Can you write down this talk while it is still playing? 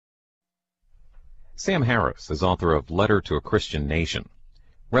Sam Harris is author of Letter to a Christian Nation.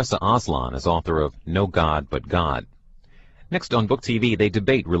 Reza Aslan is author of No God But God. Next on Book TV, they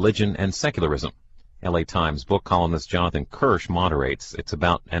debate religion and secularism. LA Times book columnist Jonathan Kirsch moderates. It's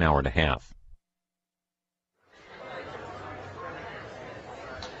about an hour and a half.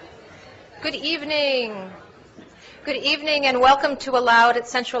 Good evening. Good evening and welcome to Aloud at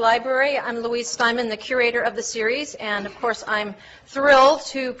Central Library. I'm Louise Steinman, the curator of the series, and of course I'm thrilled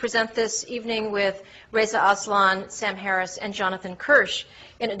to present this evening with Reza Aslan, Sam Harris, and Jonathan Kirsch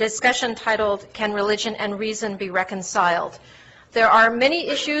in a discussion titled, Can Religion and Reason Be Reconciled? There are many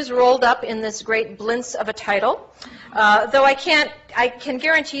issues rolled up in this great blintz of a title, though I can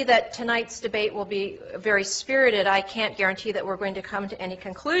guarantee that tonight's debate will be very spirited. I can't guarantee that we're going to come to any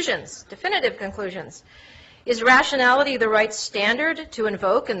conclusions, definitive conclusions. Is rationality the right standard to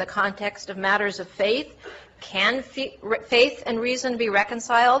invoke in the context of matters of faith? Can faith and reason be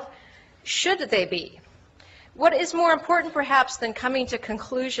reconciled? Should they be? What is more important perhaps than coming to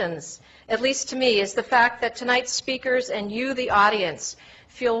conclusions, at least to me, is the fact that tonight's speakers and you, the audience,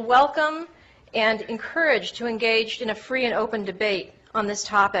 feel welcome and encouraged to engage in a free and open debate on this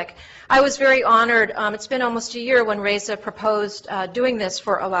topic. I was very honored. It's been almost a year when Reza proposed doing this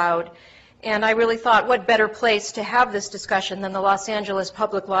for Aloud. And I really thought, what better place to have this discussion than the Los Angeles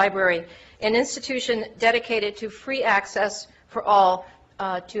Public Library, an institution dedicated to free access for all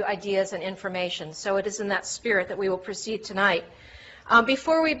to ideas and information. So it is in that spirit that we will proceed tonight.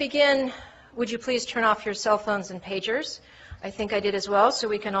 Before we begin, would you please turn off your cell phones and pagers? I think I did as well, so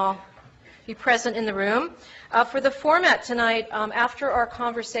we can all be present in the room. For the format tonight, after our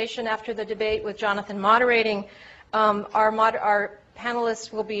conversation, after the debate with Jonathan moderating, our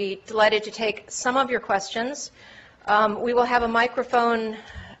panelists will be delighted to take some of your questions. We will have a microphone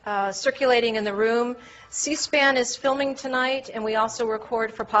circulating in the room. C-SPAN is filming tonight, and we also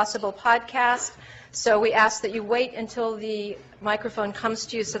record for possible podcast. So we ask that you wait until the microphone comes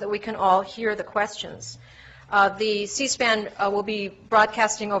to you so that we can all hear the questions. The C-SPAN will be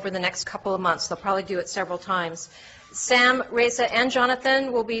broadcasting over the next couple of months. They'll probably do it several times. Sam, Reza, and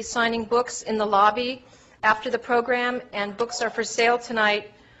Jonathan will be signing books in the lobby after the program, and books are for sale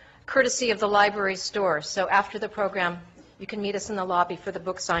tonight, courtesy of the library store. So after the program, you can meet us in the lobby for the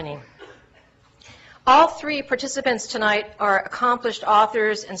book signing. All three participants tonight are accomplished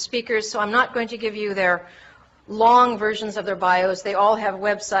authors and speakers, so I'm not going to give you their long versions of their bios. They all have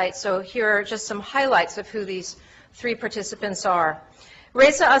websites, so here are just some highlights of who these three participants are.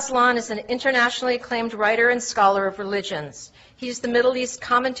 Reza Aslan is an internationally acclaimed writer and scholar of religions. He's the Middle East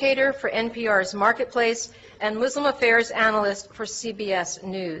commentator for NPR's Marketplace and Muslim affairs analyst for CBS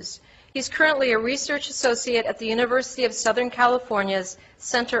News. He's currently a research associate at the University of Southern California's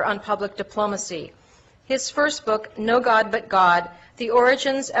Center on Public Diplomacy. His first book, No God But God, The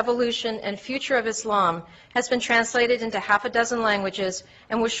Origins, Evolution, and Future of Islam, has been translated into half a dozen languages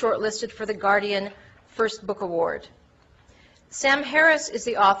and was shortlisted for the Guardian First Book Award. Sam Harris is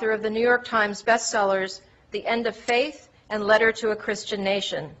the author of the New York Times bestsellers, The End of Faith and Letter to a Christian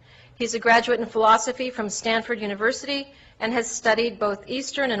Nation. He's a graduate in philosophy from Stanford University and has studied both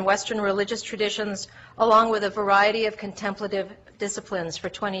Eastern and Western religious traditions along with a variety of contemplative disciplines for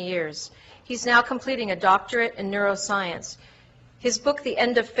 20 years. He's now completing a doctorate in neuroscience. His book, The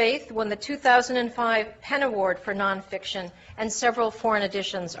End of Faith, won the 2005 PEN Award for nonfiction, and several foreign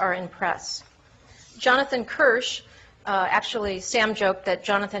editions are in press. Jonathan Kirsch, actually, Sam joked that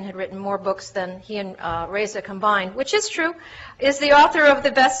Jonathan had written more books than he and Reza combined, which is true, is the author of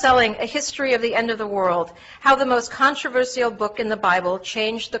the best-selling A History of the End of the World, How the Most Controversial Book in the Bible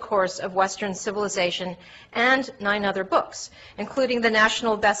Changed the Course of Western Civilization, and 9 other books, including the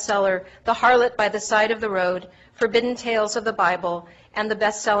national bestseller The Harlot by the Side of the Road, Forbidden Tales of the Bible, and the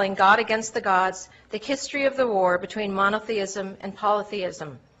best-selling God Against the Gods, The History of the War Between Monotheism and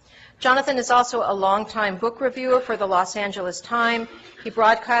Polytheism. Jonathan is also a longtime book reviewer for the Los Angeles Times. He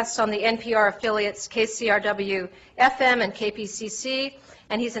broadcasts on the NPR affiliates KCRW, FM, and KPCC,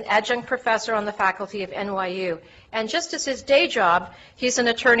 and he's an adjunct professor on the faculty of NYU. And just as his day job, he's an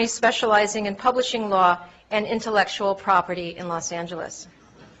attorney specializing in publishing law and intellectual property in Los Angeles.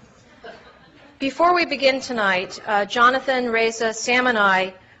 Before we begin tonight, Jonathan, Reza, Sam, and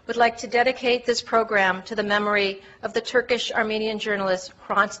I would like to dedicate this program to the memory of the Turkish-Armenian journalist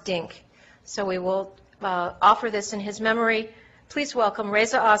Hrant Dink. So we will offer this in his memory. Please welcome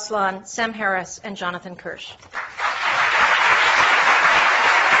Reza Aslan, Sam Harris, and Jonathan Kirsch.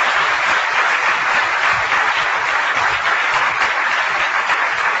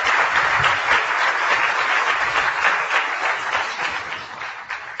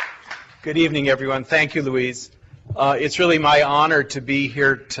 Good evening, everyone. Thank you, Louise. It's really my honor to be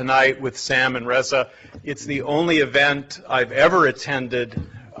here tonight with Sam and Reza. It's the only event I've ever attended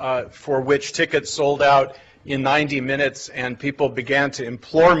for which tickets sold out in 90 minutes, and people began to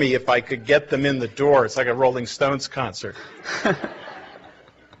implore me if I could get them in the door. It's like a Rolling Stones concert.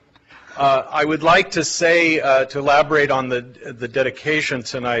 I would like to say, to elaborate on the dedication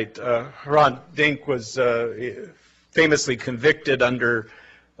tonight, Hrant Dink was famously convicted under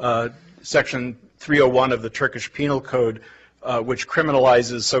Section 301 of the Turkish Penal Code, which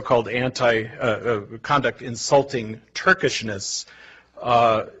criminalizes so-called conduct insulting Turkishness.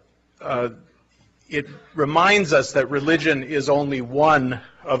 It reminds us that religion is only one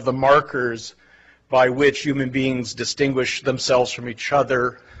of the markers by which human beings distinguish themselves from each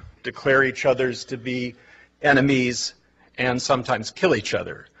other, declare each other's to be enemies, and sometimes kill each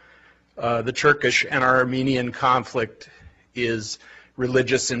other. The Turkish and Armenian conflict is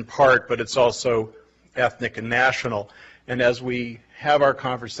religious in part, but it's also ethnic and national. And as we have our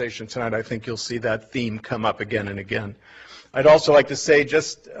conversation tonight, I think you'll see that theme come up again and again. I'd also like to say,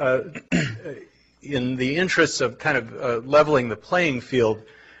 just in the interests of kind of leveling the playing field,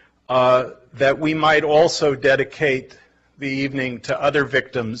 that we might also dedicate the evening to other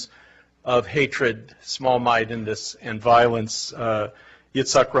victims of hatred, small-mindedness, and violence.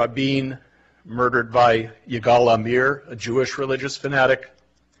 Yitzhak Rabin, murdered by Yigal Amir, a Jewish religious fanatic.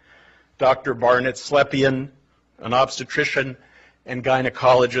 Dr. Barnett Slepian, an obstetrician and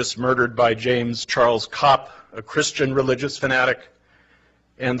gynecologist, murdered by James Charles Kopp, a Christian religious fanatic.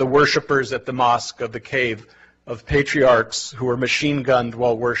 And the worshippers at the Mosque of the Cave of Patriarchs who were machine-gunned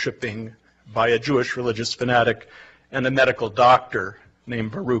while worshiping by a Jewish religious fanatic and a medical doctor named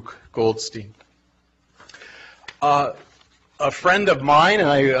Baruch Goldstein. A friend of mine, and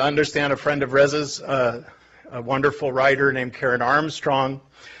I understand a friend of Reza's, a wonderful writer named Karen Armstrong,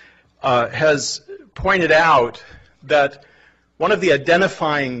 has pointed out that one of the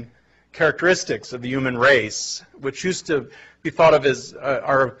identifying characteristics of the human race, which used to be thought of as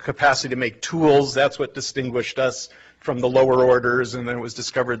our capacity to make tools, that's what distinguished us from the lower orders, and then it was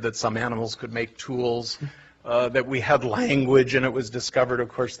discovered that some animals could make tools, that we had language, and it was discovered, of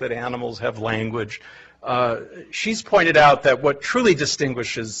course, that animals have language. She's pointed out that what truly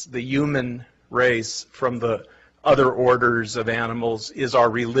distinguishes the human race from the other orders of animals is our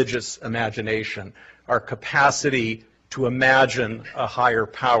religious imagination, our capacity to imagine a higher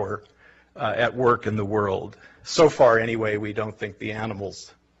power at work in the world. So far, anyway, we don't think the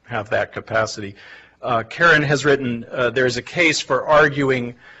animals have that capacity. Karen has written, there's a case for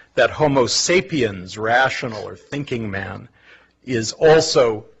arguing that Homo sapiens, rational or thinking man, is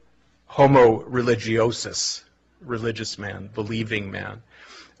also Homo religiosus, religious man, believing man.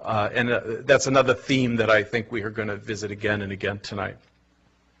 And that's another theme that I think we are going to visit again and again tonight.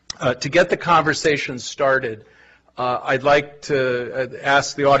 To get the conversation started, I'd like to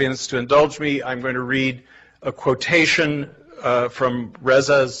ask the audience to indulge me. I'm going to read a quotation from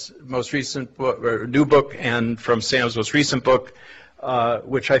Reza's most recent book, or new book, and from Sam's most recent book,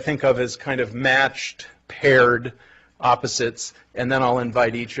 which I think of as kind of matched, paired opposites, and then I'll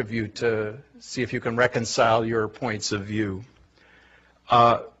invite each of you to see if you can reconcile your points of view.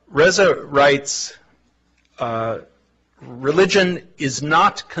 Reza writes, religion is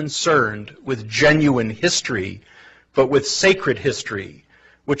not concerned with genuine history, but with sacred history,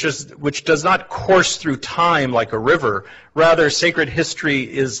 which does not course through time like a river. Rather, sacred history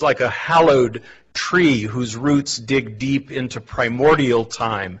is like a hallowed tree whose roots dig deep into primordial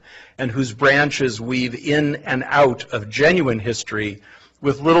time and whose branches weave in and out of genuine history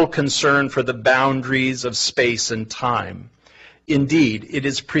with little concern for the boundaries of space and time. Indeed, it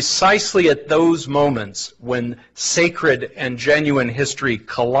is precisely at those moments when sacred and genuine history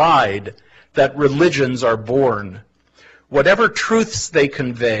collide that religions are born. Whatever truths they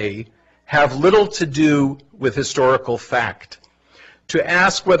convey have little to do with historical fact. To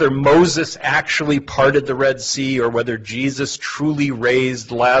ask whether Moses actually parted the Red Sea, or whether Jesus truly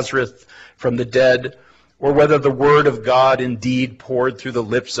raised Lazarus from the dead, or whether the Word of God indeed poured through the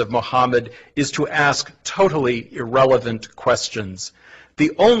lips of Muhammad, is to ask totally irrelevant questions.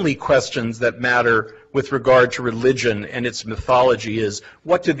 The only questions that matter with regard to religion and its mythology is,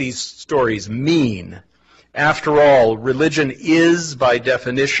 what do these stories mean? After all, religion is, by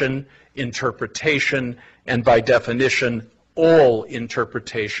definition, interpretation, and by definition, all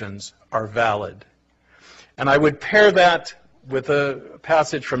interpretations are valid. And I would pair that with a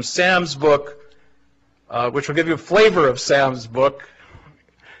passage from Sam's book, which will give you a flavor of Sam's book.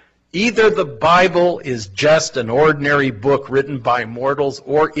 Either the Bible is just an ordinary book written by mortals,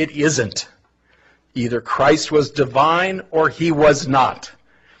 or it isn't. Either Christ was divine, or he was not.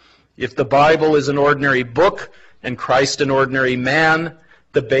 If the Bible is an ordinary book, and Christ an ordinary man,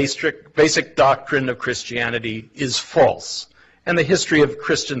 the basic doctrine of Christianity is false. And the history of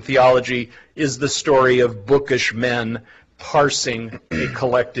Christian theology is the story of bookish men parsing a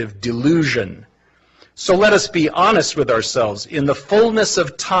collective delusion. So let us be honest with ourselves. In the fullness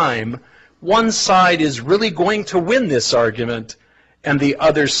of time, one side is really going to win this argument, and the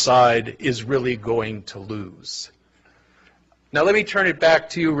other side is really going to lose. Now let me turn it back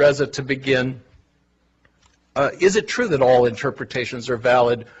to you, Reza, to begin. Is it true that all interpretations are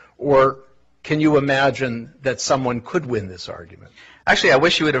valid, or can you imagine that someone could win this argument? Actually, I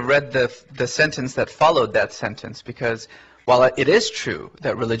wish you would have read the sentence that followed that sentence, because while it is true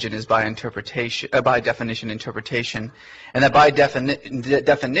that religion is by definition interpretation, and that by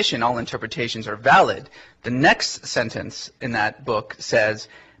definition all interpretations are valid, the next sentence in that book says,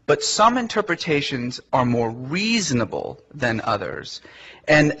 but some interpretations are more reasonable than others.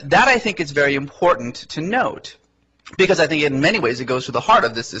 And that, I think, is very important to note, because I think in many ways it goes to the heart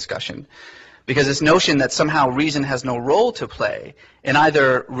of this discussion. Because this notion that somehow reason has no role to play in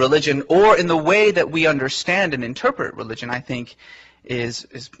either religion or in the way that we understand and interpret religion, I think is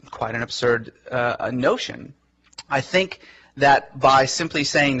quite an absurd notion. I think that by simply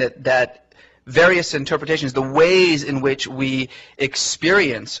saying that various interpretations, the ways in which we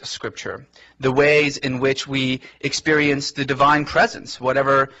experience Scripture, the ways in which we experience the divine presence,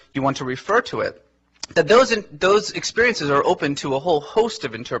 whatever you want to refer to it, that those experiences are open to a whole host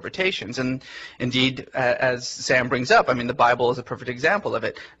of interpretations. And indeed, as Sam brings up, I mean, the Bible is a perfect example of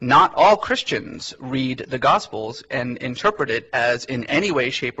it. Not all Christians read the Gospels and interpret it as in any way,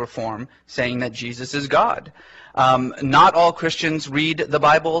 shape, or form saying that Jesus is God. Not all Christians read the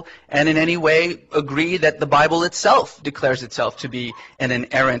Bible and in any way agree that the Bible itself declares itself to be an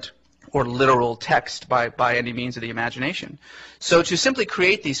inerrant or literal text by any means of the imagination. So to simply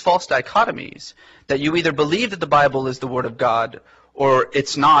create these false dichotomies, that you either believe that the Bible is the Word of God or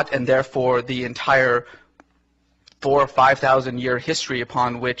it's not, and therefore the entire 4,000 or 5,000 year history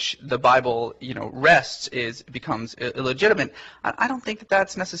upon which the Bible, rests becomes illegitimate. I don't think that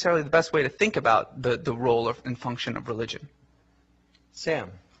that's necessarily the best way to think about the role and function of religion. Sam.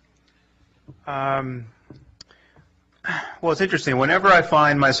 Well, it's interesting. Whenever I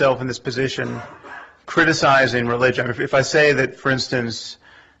find myself in this position criticizing religion, if I say that, for instance,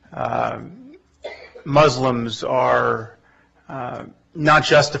 Muslims are not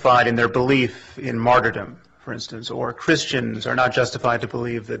justified in their belief in martyrdom, for instance, or Christians are not justified to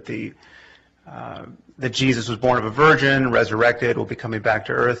believe that that Jesus was born of a virgin, resurrected, will be coming back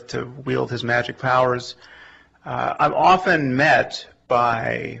to earth to wield his magic powers, I'm often met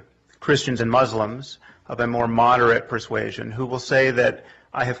by Christians and Muslims of a more moderate persuasion who will say that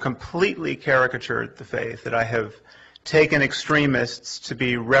I have completely caricatured the faith, that I have taken extremists to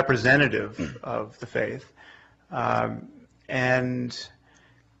be representative of the faith. And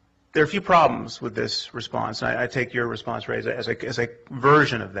there are a few problems with this response. I take your response, Reza, as a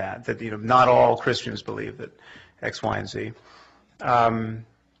version of that not all Christians believe that X, Y, and Z.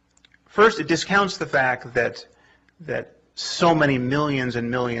 First, it discounts the fact that so many millions and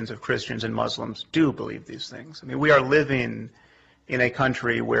millions of Christians and Muslims do believe these things. I mean, we are living in a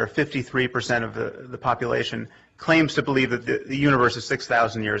country where 53% of the population claims to believe that the universe is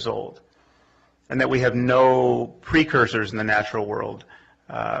 6,000 years old, and that we have no precursors in the natural world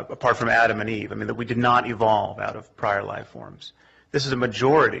apart from Adam and Eve. I mean, that we did not evolve out of prior life forms. This is a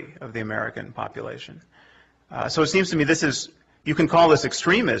majority of the American population. So it seems to me you can call this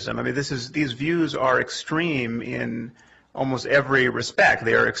extremism. I mean, these views are extreme in almost every respect.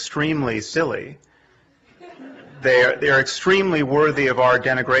 They are extremely silly. They are extremely worthy of our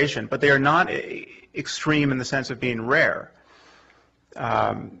denigration, but they are not extreme in the sense of being rare.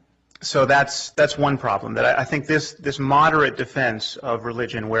 So that's one problem. That I think this moderate defense of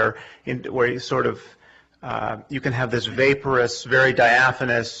religion, where you sort of you can have this vaporous, very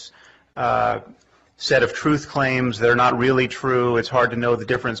diaphanous set of truth claims that are not really true. It's hard to know the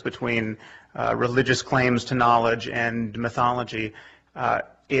difference between religious claims to knowledge and mythology.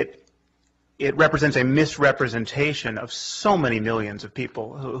 It represents a misrepresentation of so many millions of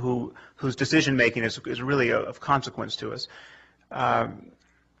people whose decision making is really of consequence to us.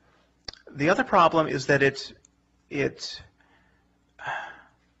 The other problem is that it's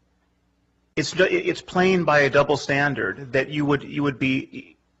playing by a double standard that you would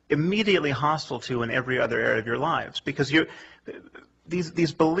be immediately hostile to in every other area of your lives, because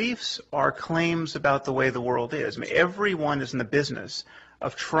these beliefs are claims about the way the world is. I mean, everyone is in the business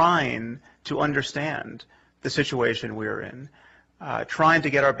of trying to understand the situation we're in, trying to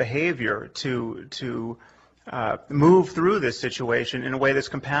get our behavior to move through this situation in a way that's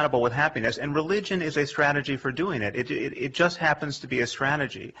compatible with happiness. And religion is a strategy for doing it. It just happens to be a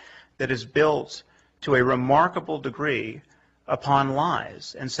strategy that is built to a remarkable degree upon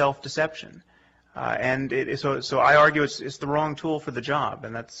lies and self-deception. So I argue it's the wrong tool for the job,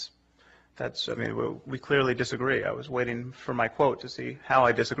 and I mean, we clearly disagree. I was waiting for my quote to see how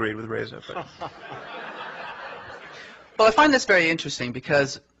I disagreed with Reza. But. Well, I find this very interesting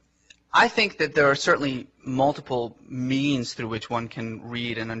because I think that there are certainly multiple means through which one can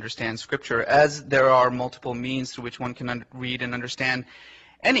read and understand Scripture, as there are multiple means through which one can read and understand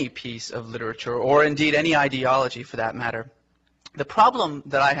any piece of literature, or indeed any ideology for that matter. The problem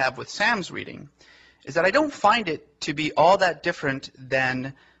that I have with Sam's reading is that I don't find it to be all that different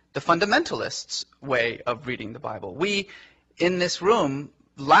than the fundamentalists' way of reading the Bible. We, in this room,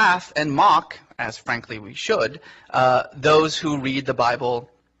 laugh and mock, as frankly we should, those who read the Bible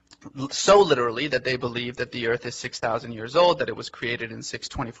so literally that they believe that the earth is 6,000 years old, that it was created in 6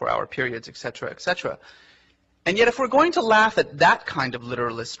 24-hour periods, etc., etc. And yet if we're going to laugh at that kind of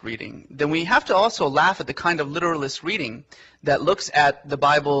literalist reading, then we have to also laugh at the kind of literalist reading that looks at the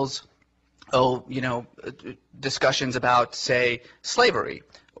Bible's, discussions about, say, slavery,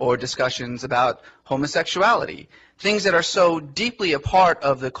 or discussions about homosexuality, things that are so deeply a part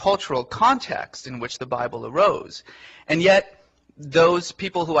of the cultural context in which the Bible arose. And yet those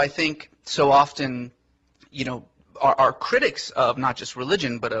people who I think so often, are critics of not just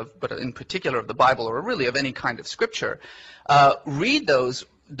religion, but in particular of the Bible, or really of any kind of Scripture, read those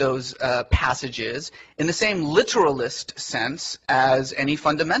passages in the same literalist sense as any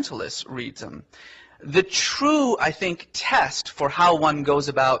fundamentalist reads them. The true, I think, test for how one goes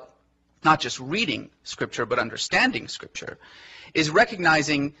about not just reading Scripture, but understanding Scripture, is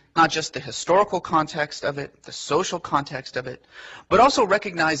recognizing not just the historical context of it, the social context of it, but also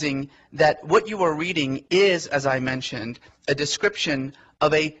recognizing that what you are reading is, as I mentioned, a description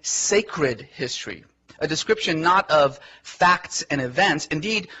of a sacred history, a description not of facts and events.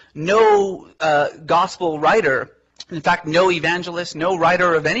 Indeed, no gospel writer, in fact, no evangelist, no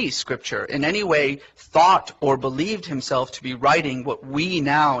writer of any Scripture in any way thought or believed himself to be writing what we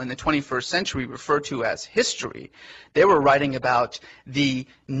now in the 21st century refer to as history. They were writing about the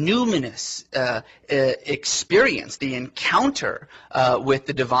numinous experience, the encounter with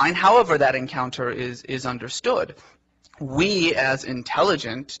the divine, however that encounter is understood. We, as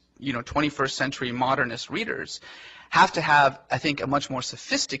intelligent, 21st century modernist readers, have to have, I think, a much more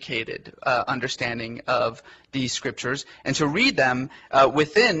sophisticated understanding of these Scriptures, and to read them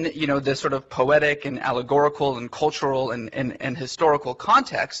within, the sort of poetic and allegorical and cultural and historical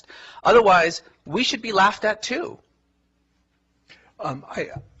context. Otherwise, we should be laughed at too.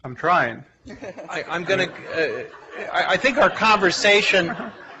 I'm trying. I'm going to. I think our conversation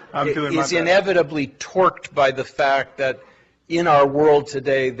is inevitably torqued by the fact that in our world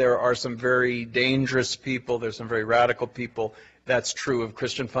today, there are some very dangerous people, there's some very radical people. That's true of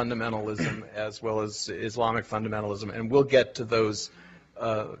Christian fundamentalism as well as Islamic fundamentalism, and we'll get to those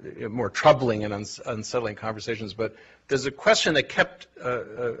more troubling and unsettling conversations. But there's a question that kept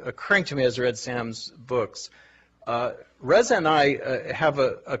occurring to me as I read Sam's books. Reza and I have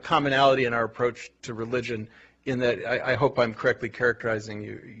a commonality in our approach to religion, in that I hope I'm correctly characterizing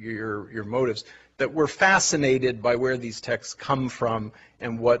your motives, that we're fascinated by where these texts come from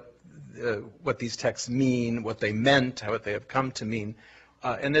and what these texts mean, what they meant, what they have come to mean.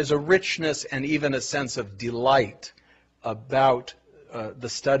 And there's a richness and even a sense of delight about the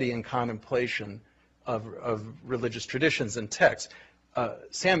study and contemplation of religious traditions and texts.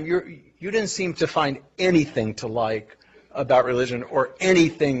 Sam, you didn't seem to find anything to like about religion, or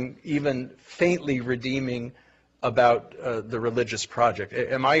anything even faintly redeeming about the religious project.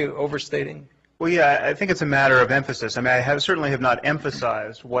 Am I overstating? Well, yeah, I think it's a matter of emphasis. I mean, I certainly have not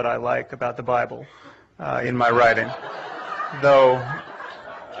emphasized what I like about the Bible in my writing, though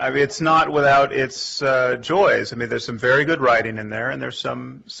I mean, it's not without its joys. I mean, there's some very good writing in there, and there's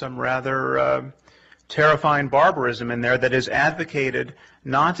some rather terrifying barbarism in there that is advocated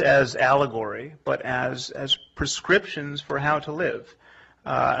not as allegory, but as prescriptions for how to live.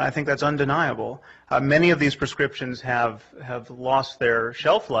 And I think that's undeniable. Many of these prescriptions have lost their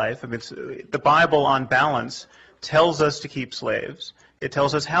shelf life. I mean, the Bible, on balance, tells us to keep slaves. It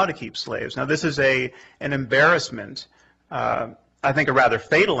tells us how to keep slaves. Now, this is an embarrassment, I think a rather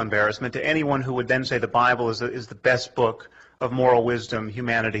fatal embarrassment, to anyone who would then say the Bible is the best book of moral wisdom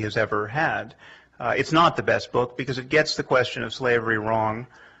humanity has ever had. It's not the best book because it gets the question of slavery wrong.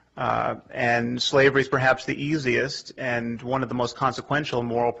 And slavery is perhaps the easiest and one of the most consequential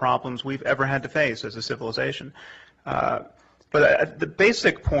moral problems we've ever had to face as a civilization. But the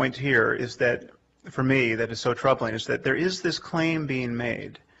basic point here is that for me, that is so troubling is that there is this claim being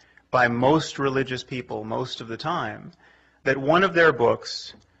made by most religious people most of the time that one of their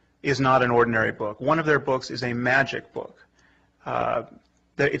books is not an ordinary book. One of their books is a magic book.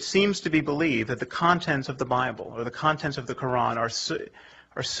 That it seems to be believed that the contents of the Bible or the contents of the Quran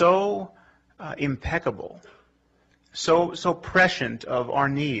are so impeccable, so prescient of our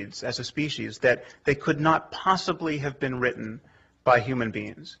needs as a species that they could not possibly have been written by human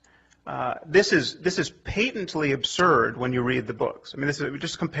beings. This is patently absurd when you read the books. I mean,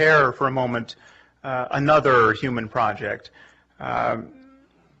 just compare for a moment another human project.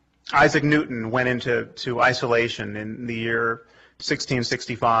 Isaac Newton went into isolation in the year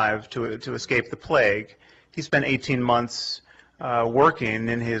 1665 to escape the plague. He spent 18 months working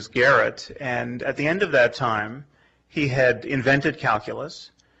in his garret, and at the end of that time, he had invented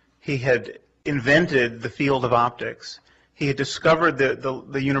calculus. He had invented the field of optics. He had discovered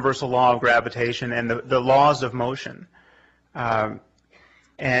the universal law of gravitation and the laws of motion.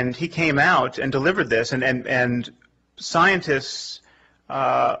 And he came out and delivered this, and scientists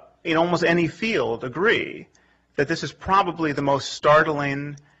in almost any field agree that this is probably the most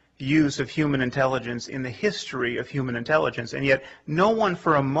startling use of human intelligence in the history of human intelligence, and yet no one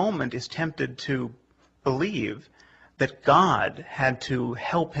for a moment is tempted to believe that God had to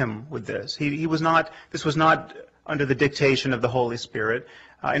help him with this. This was not under the dictation of the Holy Spirit.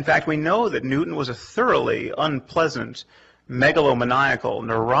 In fact, we know that Newton was a thoroughly unpleasant, megalomaniacal,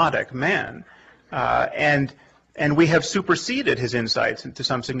 neurotic man, and we have superseded his insights to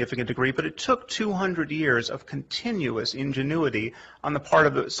some significant degree, but it took 200 years of continuous ingenuity on the part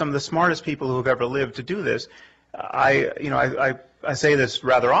of some of the smartest people who have ever lived to do this. I say this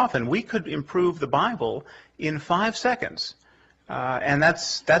rather often. We could improve the Bible in 5 seconds, and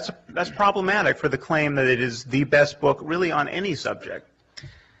that's problematic for the claim that it is the best book really on any subject.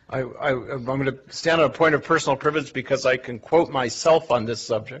 I'm going to stand on a point of personal privilege because I can quote myself on this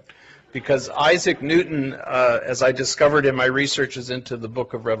subject. Because Isaac Newton, as I discovered in my researches into the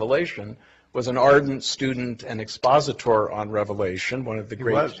book of Revelation, was an ardent student and expositor on Revelation, one of the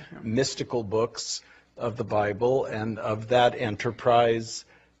great mystical books of the Bible. And of that enterprise,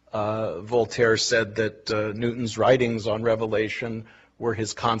 Voltaire said that Newton's writings on Revelation were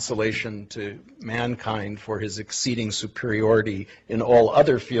his consolation to mankind for his exceeding superiority in all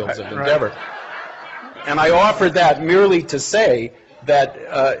other fields of endeavor. And I offered that merely to say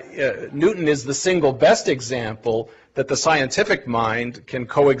that Newton is the single best example that the scientific mind can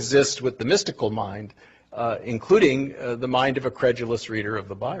coexist with the mystical mind, including the mind of a credulous reader of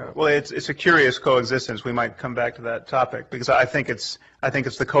the Bible. Well, it's a curious coexistence. We might come back to that topic because I think it's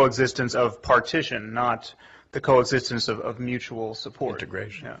the coexistence of partition, not the coexistence of mutual support.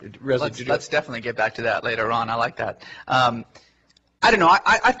 Integration. Yeah. Reza, Let's definitely get back to that later on. I like that. I don't know.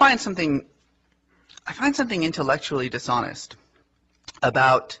 I find something intellectually dishonest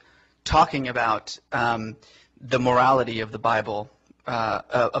about talking about the morality of the Bible,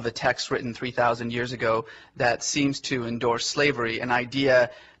 of a text written 3,000 years ago that seems to endorse slavery, an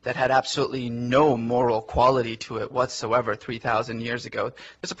idea that had absolutely no moral quality to it whatsoever 3,000 years ago.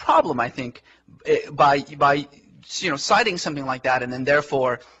 There's a problem, I think, by citing something like that and then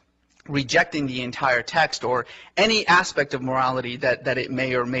therefore rejecting the entire text or any aspect of morality that it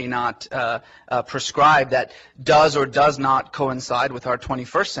may or may not prescribe that does or does not coincide with our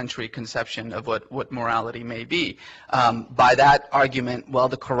 21st century conception of what morality may be. By that argument, well,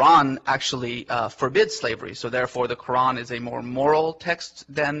 the Quran actually forbids slavery, so therefore the Quran is a more moral text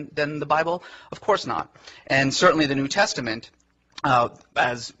than the Bible? Of course not. And certainly the New Testament,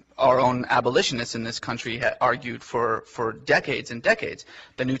 as our own abolitionists in this country had argued for decades and decades.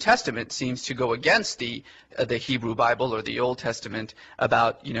 The New Testament seems to go against the Hebrew Bible or the Old Testament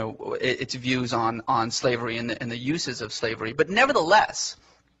about its views on slavery and the uses of slavery. But nevertheless,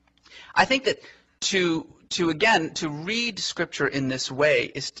 I think that to read Scripture in this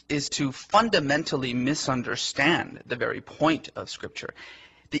way is to fundamentally misunderstand the very point of Scripture.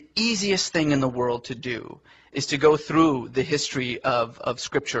 The easiest thing in the world to do is to go through the history of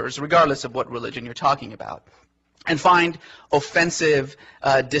Scriptures, regardless of what religion you're talking about, and find offensive,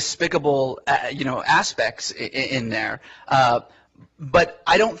 despicable, aspects in there. But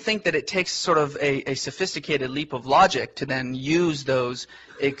I don't think that it takes sort of a sophisticated leap of logic to then use those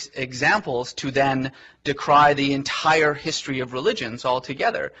examples to then decry the entire history of religions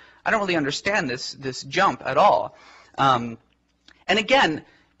altogether. I don't really understand this jump at all. And again,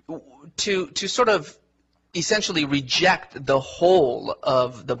 to sort of essentially reject the whole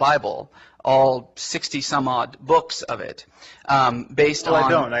of the Bible, all 60-some-odd books of it, based on... Well, I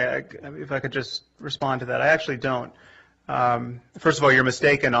don't. If I could just respond to that, I actually don't. First of all, you're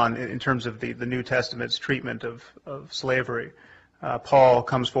mistaken in terms of the New Testament's treatment of slavery. Paul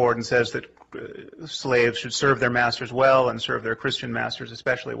comes forward and says that slaves should serve their masters well and serve their Christian masters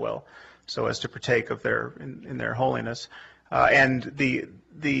especially well, so as to partake of in their holiness. And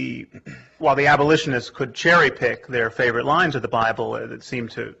while the abolitionists could cherry pick their favorite lines of the Bible that seem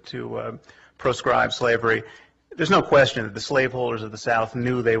to proscribe slavery, there's no question that the slaveholders of the South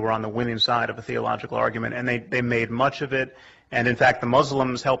knew they were on the winning side of a theological argument, and they made much of it. And in fact, the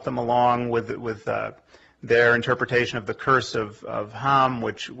Muslims helped them along with their interpretation of the curse of Ham,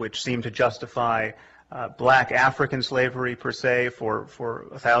 which seemed to justify black African slavery per se for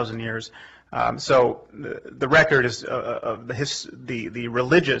 1,000 years. So the record is the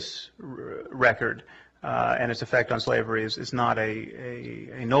religious record and its effect on slavery is not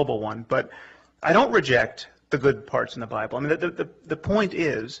a noble one. But I don't reject the good parts in the Bible. I mean, the point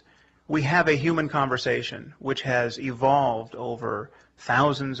is, we have a human conversation which has evolved over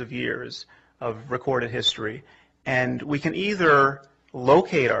thousands of years of recorded history, and we can either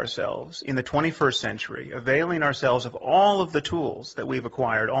locate ourselves in the 21st century, availing ourselves of all of the tools that we've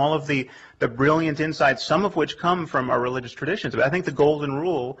acquired, all of the brilliant insights, some of which come from our religious traditions. But I think the golden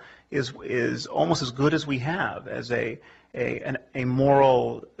rule is almost as good as we have as a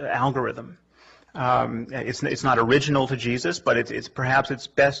moral algorithm. It's not original to Jesus, but it's perhaps it's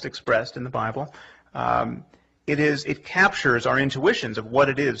best expressed in the Bible. It captures our intuitions of what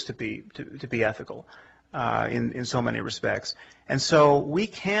it is to be ethical in so many respects. And so we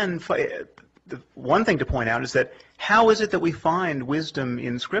can. The one thing to point out is that how is it that we find wisdom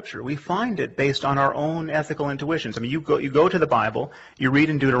in Scripture? We find it based on our own ethical intuitions. I mean, you go to the Bible, you read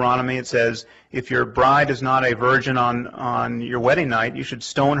in Deuteronomy, it says, if your bride is not a virgin on your wedding night, you should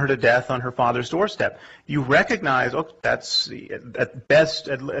stone her to death on her father's doorstep. You recognize, oh, that's at best,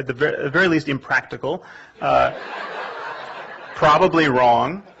 at the very least, impractical, probably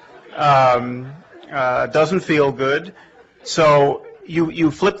wrong, doesn't feel good. So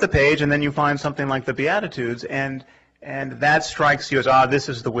you flip the page and then you find something like the Beatitudes, and that strikes you as, this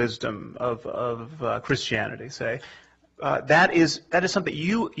is the wisdom of Christianity, say. That is something,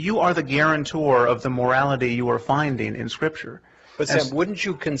 you are the guarantor of the morality you are finding in Scripture. But Sam, wouldn't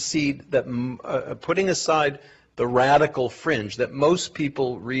you concede that putting aside the radical fringe, that most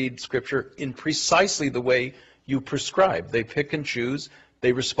people read Scripture in precisely the way you prescribe? They pick and choose.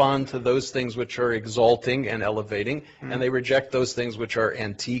 They respond to those things which are exalting and elevating, and they reject those things which are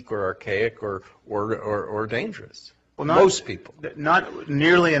antique or archaic or dangerous. Well, most people. Not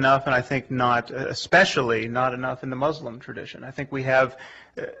nearly enough, and I think especially not enough in the Muslim tradition. I think we have,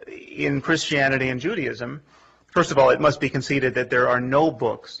 in Christianity and Judaism, first of all, it must be conceded that there are no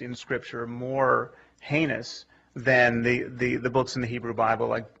books in Scripture more heinous than the books in the Hebrew Bible,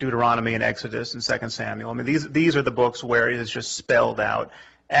 like Deuteronomy and Exodus and 2 Samuel. I mean, these are the books where it is just spelled out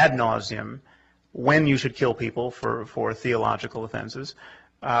ad nauseum when you should kill people for theological offenses.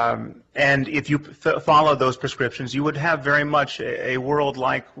 And if you follow those prescriptions, you would have very much a world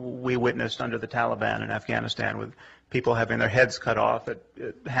like we witnessed under the Taliban in Afghanistan, with people having their heads cut off at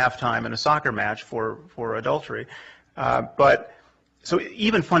halftime in a soccer match for adultery. So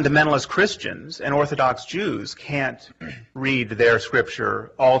even fundamentalist Christians and Orthodox Jews can't read their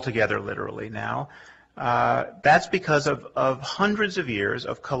Scripture altogether literally now. That's because of hundreds of years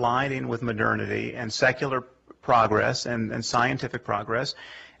of colliding with modernity and secular progress and scientific progress.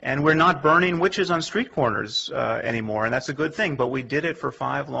 And we're not burning witches on street corners anymore, and that's a good thing, but we did it for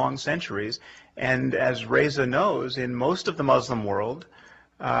 5 long centuries. And as Reza knows, in most of the Muslim world,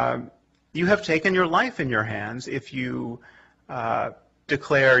 you have taken your life in your hands if you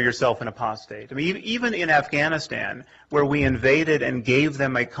declare yourself an apostate. I mean, even in Afghanistan, where we invaded and gave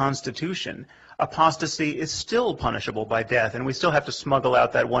them a constitution, apostasy is still punishable by death, and we still have to smuggle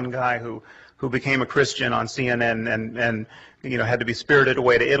out that one guy who became a Christian on CNN and had to be spirited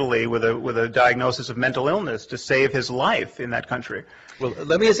away to Italy with a diagnosis of mental illness to save his life in that country. Well,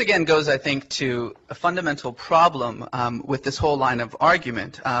 this again goes, I think, to a fundamental problem with this whole line of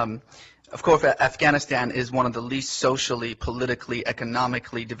argument. Of course, Afghanistan is one of the least socially, politically,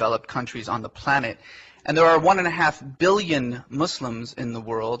 economically developed countries on the planet. And there are 1.5 billion Muslims in the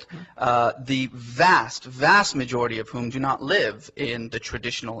world, the vast majority of whom do not live in the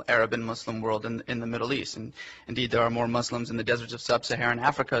traditional Arab and Muslim world in the Middle East. And indeed, there are more Muslims in the deserts of sub-Saharan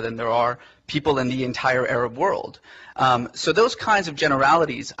Africa than there are people in the entire Arab world. So those kinds of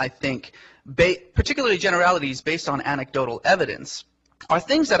generalities, I think, particularly generalities based on anecdotal evidence, are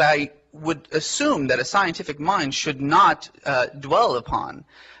things that I would assume that a scientific mind should not dwell upon.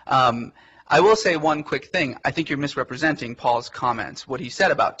 I will say one quick thing. I think you're misrepresenting Paul's comments. What he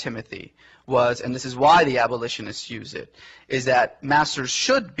said about Timothy was, and this is why the abolitionists use it, is that masters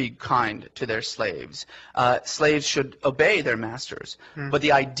should be kind to their slaves. Slaves should obey their masters. But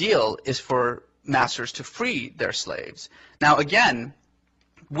the ideal is for masters to free their slaves. Now, again,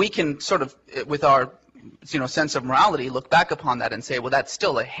 we can sort of, with our sense of morality, look back upon that and say, well, that's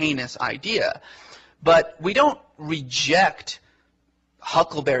still a heinous idea. But we don't reject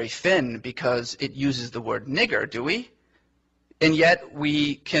Huckleberry Finn because it uses the word nigger, do we? And yet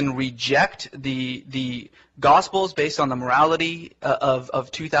we can reject the Gospels based on the morality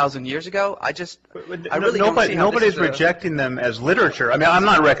of 2,000 years ago. I really don't see how nobody's rejecting them as literature. I mean, I'm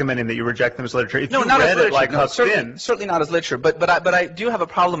not recommending that you reject them as literature. If you read it like Huck Finn, certainly not as literature. But I do have a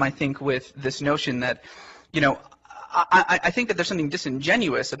problem, I think, with this notion that, I think that there's something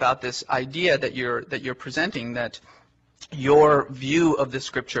disingenuous about this idea that you're presenting, that your view of the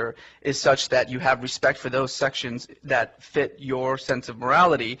Scripture is such that you have respect for those sections that fit your sense of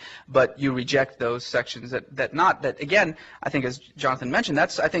morality, but you reject those sections that again, I think, as Jonathan mentioned,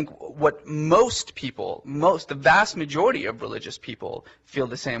 that's, I think, what the vast majority of religious people feel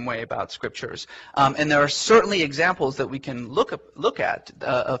the same way about Scriptures. And there are certainly examples that we can look at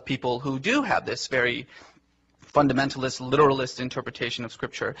of people who do have this very fundamentalist, literalist interpretation of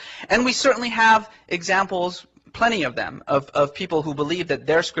Scripture. And we certainly have examples, plenty of them, of people who believe that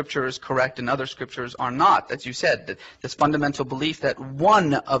their Scripture is correct and other Scriptures are not. As you said, this fundamental belief that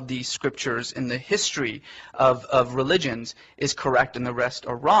one of these Scriptures in the history of religions is correct and the rest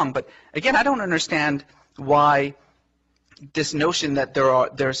are wrong. But again, I don't understand why this notion that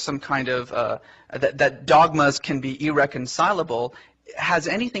there's some kind of that dogmas can be irreconcilable has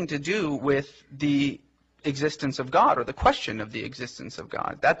anything to do with the existence of God, or the question of the existence of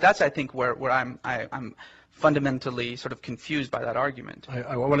God. That's I think where I'm fundamentally sort of confused by that argument.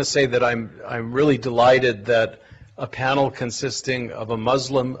 I want to say that I'm really delighted that a panel consisting of a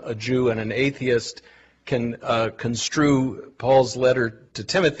Muslim, a Jew, and an atheist can construe Paul's letter to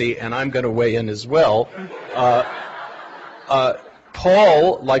Timothy, and I'm going to weigh in as well.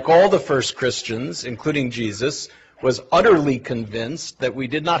 Paul, like all the first Christians, including Jesus, was utterly convinced that we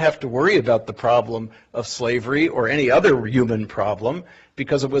did not have to worry about the problem of slavery or any other human problem,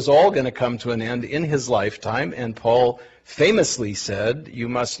 because it was all going to come to an end in his lifetime. And Paul famously said, you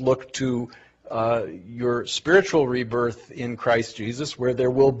must look to your spiritual rebirth in Christ Jesus, where there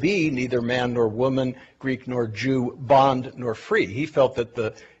will be neither man nor woman, Greek nor Jew, bond nor free. He felt that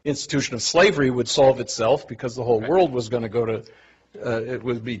the institution of slavery would solve itself because the whole world was going to go to it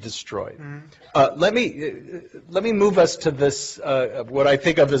would be destroyed. Let me move us to this, what I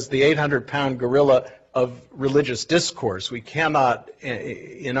think of as the 800-pound gorilla of religious discourse. We cannot,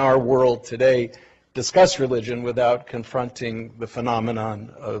 in our world today, discuss religion without confronting the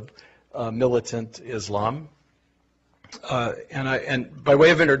phenomenon of militant Islam. And by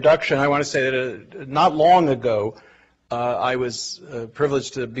way of introduction, I want to say that not long ago, I was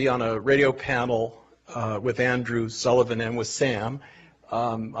privileged to be on a radio panel with Andrew Sullivan and with Sam.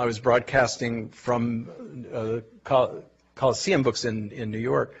 I was broadcasting from Coliseum Books in New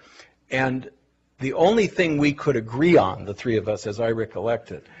York. And the only thing we could agree on, the three of us, as I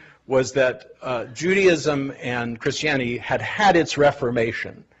recollect it, was that Judaism and Christianity had had its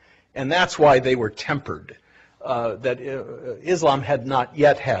Reformation. And that's why they were tempered. That Islam had not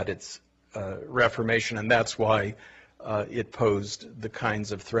yet had its Reformation, and that's why it posed the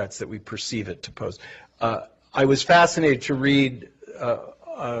kinds of threats that we perceive it to pose. I was fascinated to read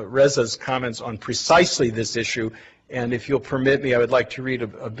Reza's comments on precisely this issue, and if you'll permit me, I would like to read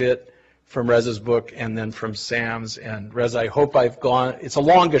a bit from Reza's book and then from Sam's. And Reza, I hope I've gone, it's a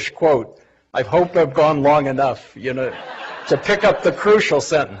longish quote, I hope I've gone long enough, to pick up the crucial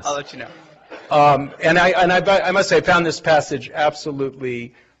sentence. I'll let you know. And I must say, I found this passage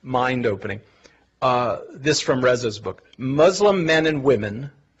absolutely mind-opening. This from Reza's book. Muslim men and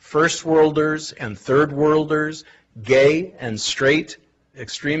women, first worlders and third worlders, gay and straight,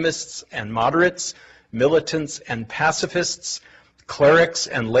 extremists and moderates, militants and pacifists, clerics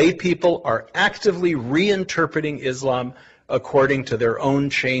and lay people are actively reinterpreting Islam according to their own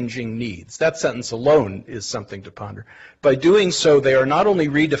changing needs. That sentence alone is something to ponder. By doing so, they are not only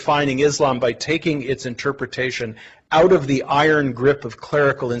redefining Islam by taking its interpretation out of the iron grip of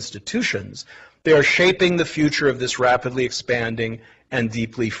clerical institutions, they are shaping the future of this rapidly expanding and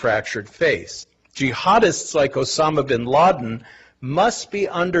deeply fractured faith. Jihadists like Osama bin Laden must be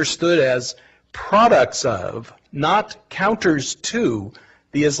understood as products of, not counters to,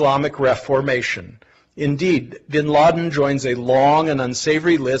 the Islamic Reformation. Indeed, bin Laden joins a long and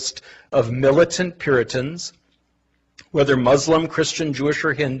unsavory list of militant Puritans, whether Muslim, Christian, Jewish,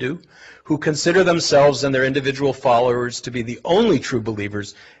 or Hindu, who consider themselves and their individual followers to be the only true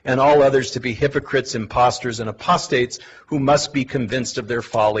believers, and all others to be hypocrites, impostors, and apostates who must be convinced of their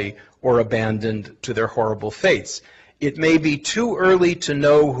folly or abandoned to their horrible fates. It may be too early to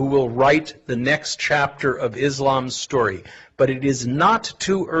know who will write the next chapter of Islam's story, but it is not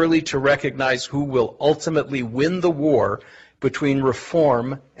too early to recognize who will ultimately win the war between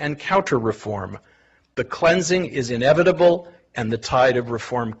reform and counter-reform. The cleansing is inevitable, and the tide of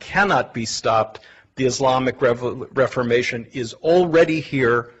reform cannot be stopped. The Islamic Reformation is already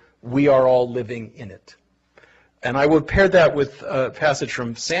here. We are all living in it. And I would pair that with a passage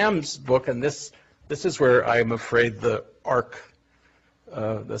from Sam's book, and this is where I am afraid the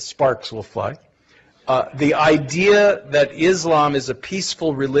sparks will fly. The idea that Islam is a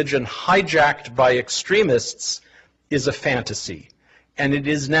peaceful religion hijacked by extremists is a fantasy. And it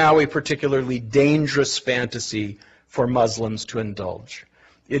is now a particularly dangerous fantasy for Muslims to indulge.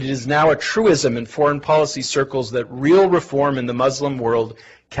 It is now a truism in foreign policy circles that real reform in the Muslim world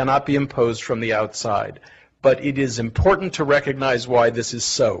cannot be imposed from the outside. But it is important to recognize why this is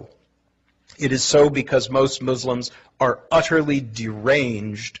so. It is so because most Muslims are utterly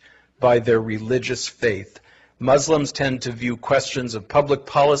deranged by their religious faith. Muslims tend to view questions of public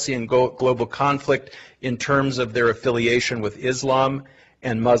policy and global conflict in terms of their affiliation with Islam,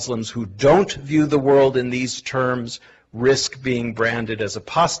 and Muslims who don't view the world in these terms risk being branded as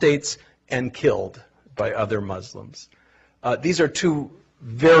apostates and killed by other Muslims. These are two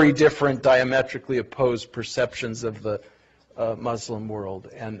very different, diametrically opposed perceptions of the Muslim world,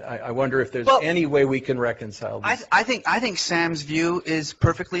 and I wonder if there's any way we can reconcile this. I think Sam's view is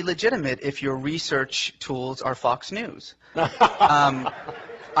perfectly legitimate if your research tools are Fox News.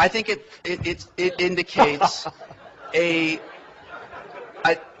 I think it indicates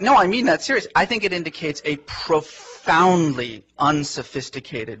no, I mean that serious. I think it indicates a profoundly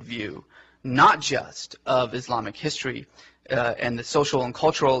unsophisticated view, not just of Islamic history and the social and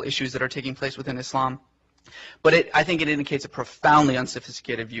cultural issues that are taking place within Islam, but I think it indicates a profoundly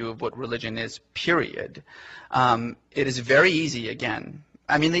unsophisticated view of what religion is, period. It is very easy, again.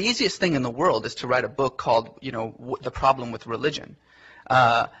 I mean, the easiest thing in the world is to write a book called, The Problem with Religion.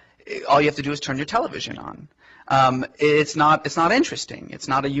 All you have to do is turn your television on. It's not interesting. It's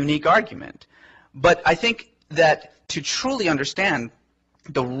not a unique argument. But I think that to truly understand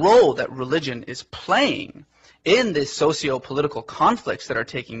the role that religion is playing in the socio-political conflicts that are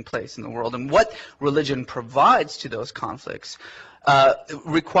taking place in the world and what religion provides to those conflicts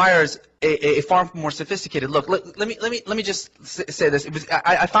requires a far more sophisticated look. Let me just say this.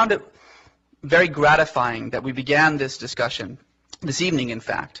 I found it very gratifying that we began this discussion this evening, in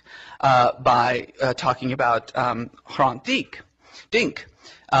fact, by talking about Hrant Dink,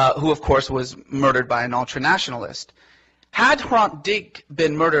 who, of course, was murdered by an ultranationalist. Had Hrant Dink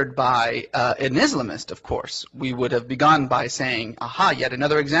been murdered by an Islamist, of course, we would have begun by saying, aha, yet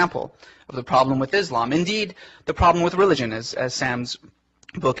another example of the problem with Islam. Indeed, the problem with religion, as Sam's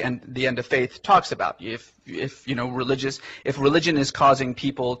book and The End of Faith talks about. If religion is causing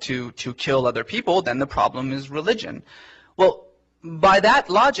people to kill other people, then the problem is religion. Well, by that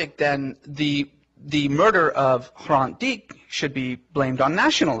logic, then, the murder of Hrant Dink should be blamed on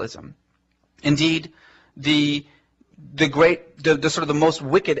nationalism. Indeed, the sort of the most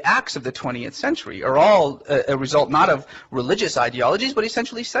wicked acts of the 20th century are all a result not of religious ideologies, but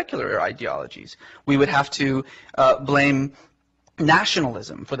essentially secular ideologies. We would have to blame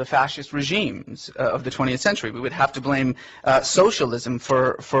nationalism for the fascist regimes of the 20th century. We would have to blame socialism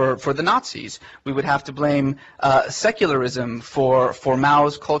for the Nazis. We would have to blame secularism for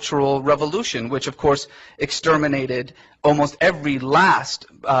Mao's Cultural Revolution, which of course exterminated almost every last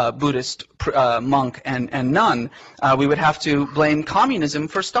Buddhist monk and nun. We would have to blame communism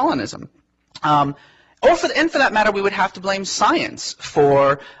for Stalinism. And for that matter, we would have to blame science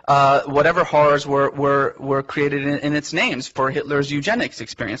for whatever horrors were created in its names for Hitler's eugenics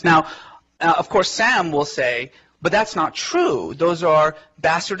experience. Now, of course, Sam will say, but that's not true. Those are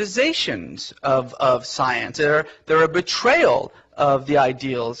bastardizations of science. They're a betrayal of the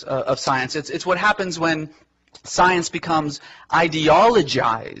ideals of science. It's what happens when science becomes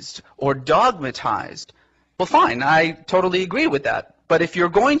ideologized or dogmatized. Well, fine, I totally agree with that. But if you're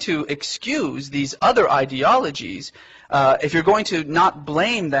going to excuse these other ideologies, if you're going to not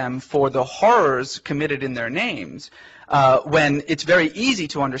blame them for the horrors committed in their names, when it's very easy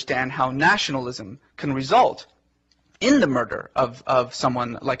to understand how nationalism can result in the murder of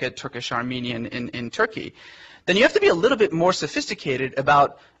someone like a Turkish Armenian in Turkey, then you have to be a little bit more sophisticated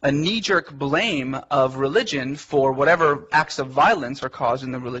about a knee-jerk blame of religion for whatever acts of violence are caused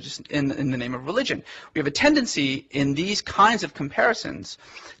in the name of religion. We have a tendency in these kinds of comparisons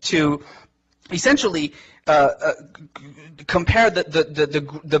to essentially compare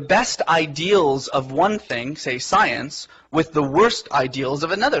the best ideals of one thing, say science, with the worst ideals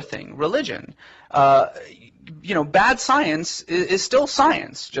of another thing, religion. Bad science is still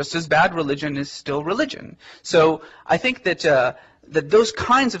science, just as bad religion is still religion. So I think that that those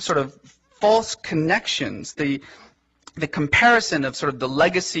kinds of sort of false connections, the comparison of sort of the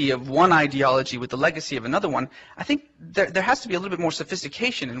legacy of one ideology with the legacy of another one, I think there has to be a little bit more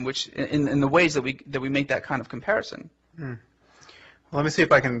sophistication in the ways that we make that kind of comparison. Well, let me see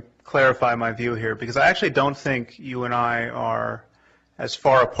if I can clarify my view here, because I actually don't think you and I are as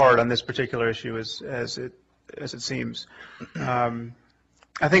far apart on this particular issue as it seems.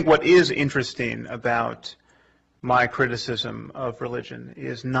 I think what is interesting about my criticism of religion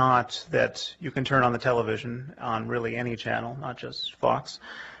is not that you can turn on the television on really any channel, not just Fox,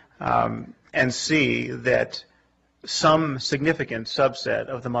 and see that some significant subset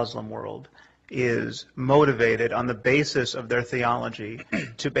of the Muslim world is motivated on the basis of their theology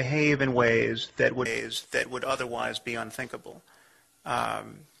to behave in ways that would otherwise be unthinkable. I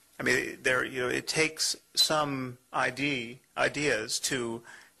mean, it takes some ideas to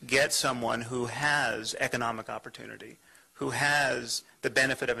get someone who has economic opportunity, who has the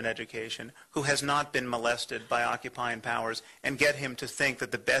benefit of an education, who has not been molested by occupying powers, and get him to think that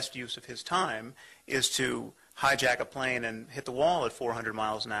the best use of his time is to hijack a plane and hit the wall at 400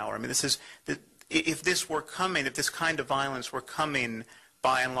 miles an hour. I mean, if this were coming, if this kind of violence were coming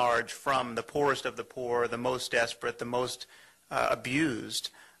by and large from the poorest of the poor, the most desperate, the most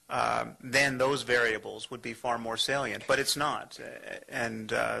abused, then those variables would be far more salient. But it's not, and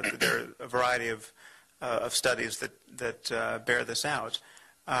there are a variety of studies that bear this out.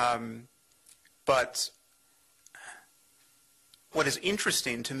 But what is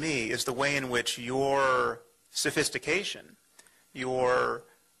interesting to me is the way in which your sophistication, your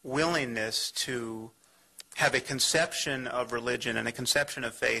willingness to have a conception of religion and a conception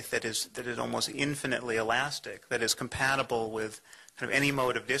of faith that is almost infinitely elastic, that is compatible with kind of any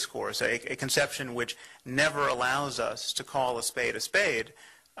mode of discourse, a conception which never allows us to call a spade,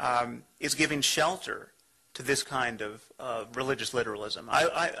 is giving shelter to this kind of religious literalism.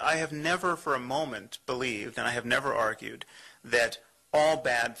 I have never for a moment believed, and I have never argued, that all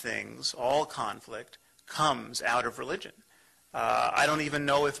bad things, all conflict, comes out of religion. I don't even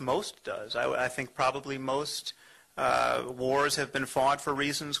know if most does. I think probably most wars have been fought for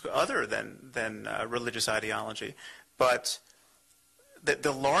reasons other than religious ideology. But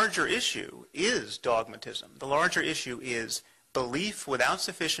the larger issue is dogmatism. The larger issue is belief without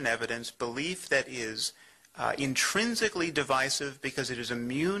sufficient evidence, belief that is intrinsically divisive because it is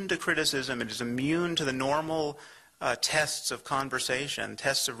immune to criticism, it is immune to the normal tests of conversation,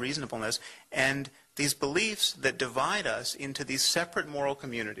 tests of reasonableness, and these beliefs that divide us into these separate moral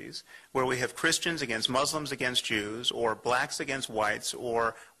communities where we have Christians against Muslims against Jews, or blacks against whites,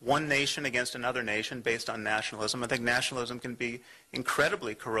 or one nation against another nation based on nationalism. I think nationalism can be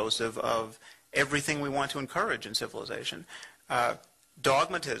incredibly corrosive of everything we want to encourage in civilization.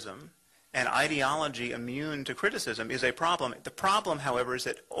 Dogmatism and ideology immune to criticism is a problem. The problem, however, is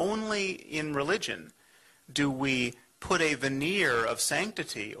that only in religion do we put a veneer of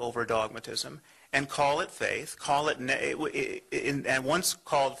sanctity over dogmatism and call it faith, and once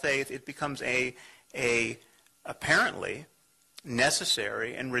called faith, it becomes a apparently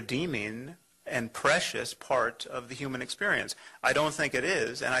necessary and redeeming and precious part of the human experience. I don't think it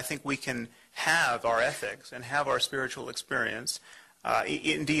is, and I think we can have our ethics and have our spiritual experience,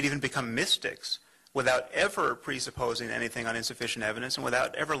 indeed even become mystics, without ever presupposing anything on insufficient evidence and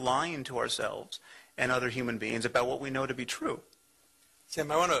without ever lying to ourselves and other human beings about what we know to be true. Sam,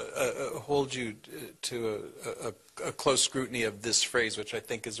 I want to hold you to a close scrutiny of this phrase, which I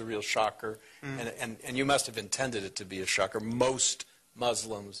think is a real shocker, and you must have intended it to be a shocker. Most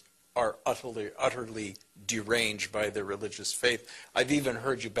Muslims are utterly deranged by their religious faith. I've even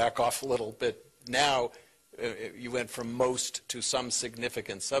heard you back off a little bit now. You went from most to some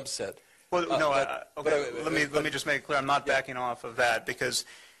significant subset. Well, no, okay. Let me just make it clear. I'm not backing off of that, because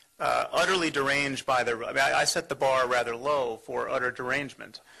utterly deranged by their... I mean, I set the bar rather low for utter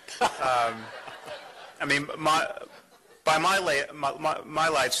derangement. I mean, by my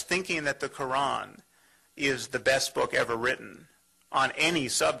lights, thinking that the Quran is the best book ever written on any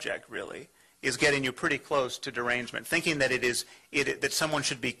subject, really, is getting you pretty close to derangement. Thinking that that someone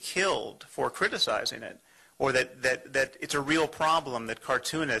should be killed for criticizing it, or that it's a real problem that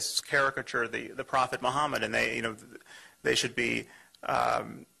cartoonists caricature the Prophet Muhammad and they should be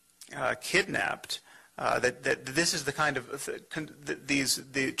kidnapped. That this is the kind of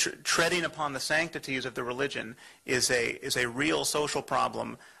treading upon the sanctities of the religion is a real social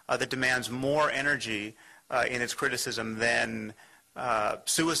problem that demands more energy in its criticism than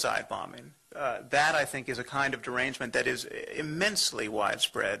suicide bombing. That, I think, is a kind of derangement that is immensely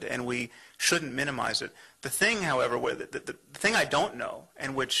widespread, and we shouldn't minimize it. The thing, however, the thing I don't know,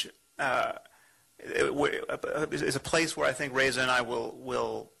 and which is a place where I think Reza and I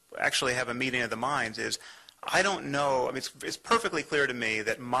will actually have a meeting of the minds, is I don't know. I mean, it's perfectly clear to me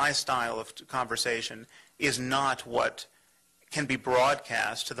that my style of conversation is not what can be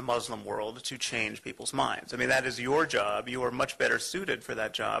broadcast to the Muslim world to change people's minds. I mean, that is your job. You are much better suited for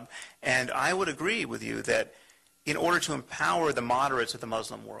that job. And I would agree with you that in order to empower the moderates of the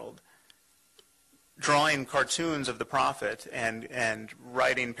Muslim world, drawing cartoons of the Prophet and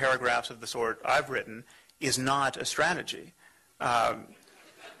writing paragraphs of the sort I've written is not a strategy. I'm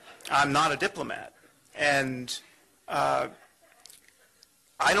not a diplomat. And I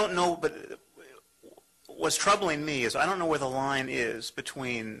don't know, but what's troubling me is I don't know where the line is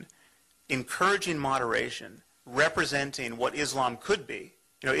between encouraging moderation, representing what Islam could be.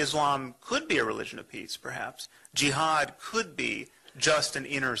 You know, Islam could be a religion of peace, perhaps. Jihad could be just an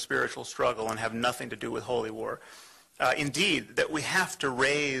inner spiritual struggle and have nothing to do with holy war. Indeed, that we have to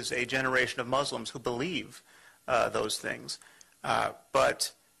raise a generation of Muslims who believe those things.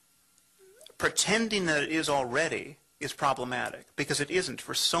 But pretending that it is already is problematic, because it isn't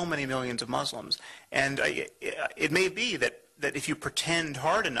for so many millions of Muslims. And it may be that if you pretend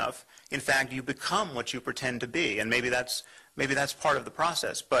hard enough, in fact, you become what you pretend to be. And maybe that's part of the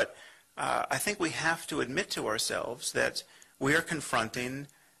process. But I think we have to admit to ourselves that we are confronting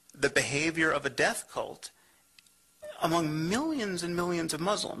the behavior of a death cult among millions and millions of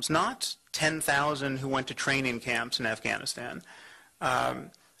Muslims, not 10,000 who went to training camps in Afghanistan.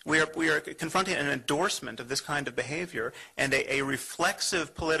 We are confronting an endorsement of this kind of behavior and a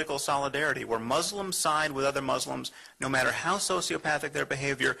reflexive political solidarity where Muslims side with other Muslims, no matter how sociopathic their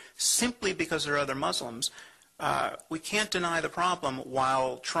behavior, simply because they're other Muslims. We can't deny the problem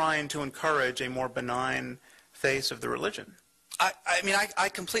while trying to encourage a more benign face of the religion. I mean, I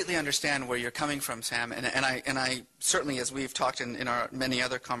completely understand where you're coming from, Sam, and I certainly, as we've talked in our many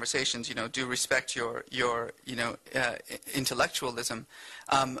other conversations, do respect your intellectualism.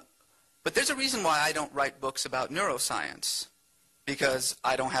 But there's a reason why I don't write books about neuroscience, because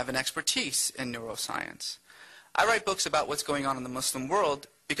I don't have an expertise in neuroscience. I write books about what's going on in the Muslim world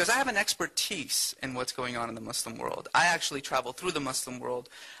because I have an expertise in what's going on in the Muslim world. I actually travel through the Muslim world.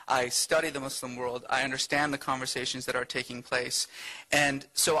 I study the Muslim world. I understand the conversations that are taking place. And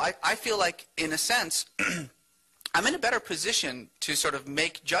so I feel like, in a sense, I'm in a better position to sort of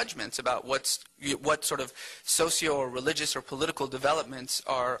make judgments about what sort of socio or religious or political developments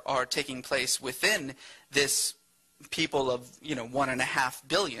are taking place within this people of 1.5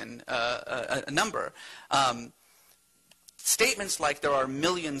 billion number. Statements like there are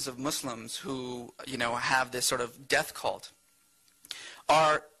millions of Muslims who have this sort of death cult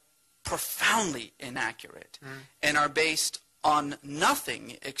are profoundly inaccurate and are based on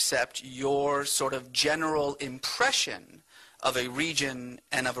nothing except your sort of general impression of a region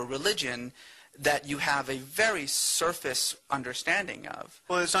and of a religion that you have a very surface understanding of.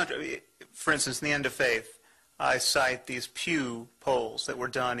 Well, it's not. For instance, in the End of Faith, I cite these Pew polls that were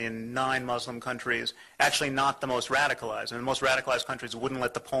done in 9 Muslim countries, actually not the most radicalized. And the most radicalized countries wouldn't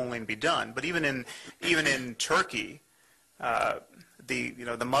let the polling be done. But even in Turkey,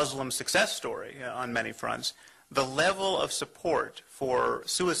 the Muslim success story on many fronts, the level of support for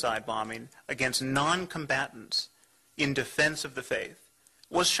suicide bombing against non-combatants in defense of the faith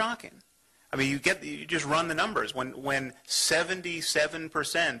was shocking. I mean, you just run the numbers. When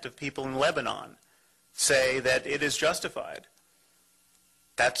 77% of people in Lebanon say that it is justified,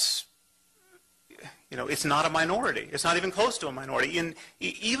 that's, it's not a minority. It's not even close to a minority.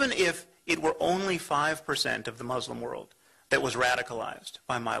 Even if it were only 5% of the Muslim world that was radicalized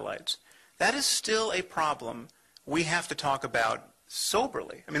by my lights, that is still a problem we have to talk about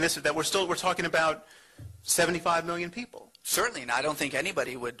soberly. I mean, we're talking about 75 million people. Certainly, and I don't think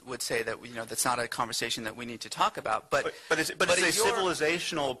anybody would say that that's not a conversation that we need to talk about. But it's a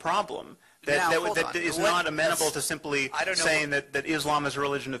civilizational problem that is not amenable to simply saying that Islam is a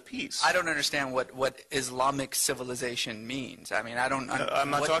religion of peace. I don't understand what Islamic civilization means. I mean, I don't.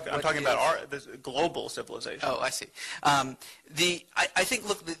 I'm talking about this global civilization. Oh, I see. I think,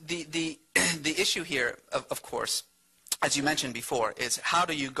 look, the issue here, of course, as you mentioned before, is how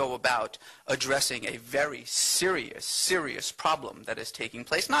do you go about addressing a very serious problem that is taking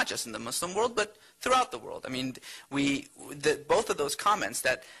place, not just in the Muslim world, but throughout the world. I mean, both of those comments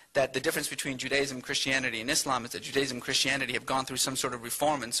that the difference between Judaism, Christianity, and Islam is that Judaism and Christianity have gone through some sort of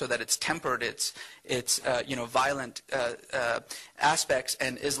reform, and so that it's tempered its violent aspects,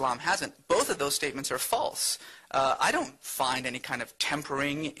 and Islam hasn't. Both of those statements are false. I don't find any kind of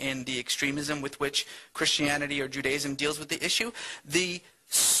tempering in the extremism with which Christianity or Judaism deals with the issue. The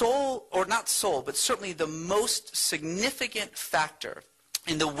sole, or not sole, but certainly the most significant factor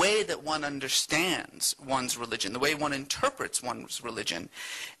in the way that one understands one's religion, the way one interprets one's religion,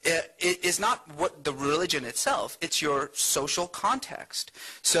 is not what the religion itself, it's your social context.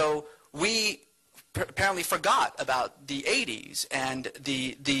 So we apparently forgot about the 80s and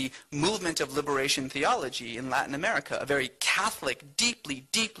the movement of liberation theology in Latin America, a very Catholic,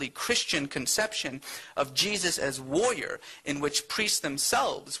 deeply Christian conception of Jesus as warrior, in which priests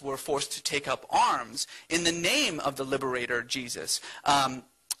themselves were forced to take up arms in the name of the liberator Jesus, and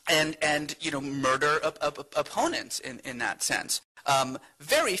murder opponents in that sense.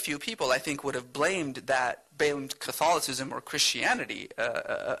 Very few people, I think, would have blamed Catholicism or Christianity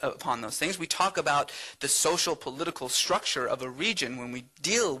upon those things. We talk about the social political structure of a region when we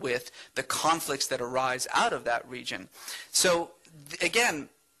deal with the conflicts that arise out of that region. So again,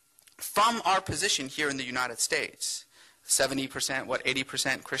 from our position here in the United States, 70%,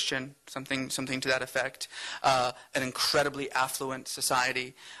 80% Christian, something to that effect, an incredibly affluent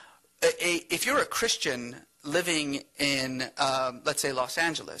society. If you're a Christian living in, let's say, Los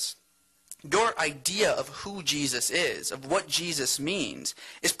Angeles, your idea of who Jesus is, of what Jesus means,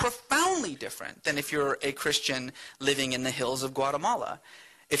 is profoundly different than if you're a Christian living in the hills of Guatemala.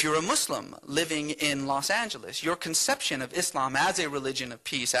 If you're a Muslim living in Los Angeles, your conception of Islam as a religion of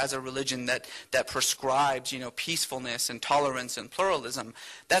peace, as a religion that prescribes, peacefulness and tolerance and pluralism,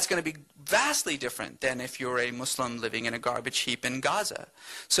 that's going to be vastly different than if you're a Muslim living in a garbage heap in Gaza.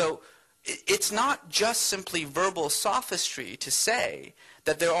 So it's not just simply verbal sophistry to say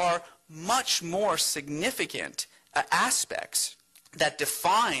that there are much more significant aspects that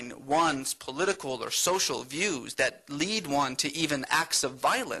define one's political or social views, that lead one to even acts of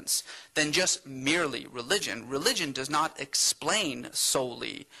violence, than just merely religion. Religion does not explain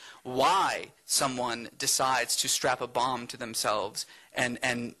solely why someone decides to strap a bomb to themselves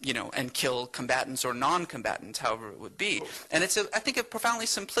and kill combatants or non-combatants, however it would be. And it's, I think, a profoundly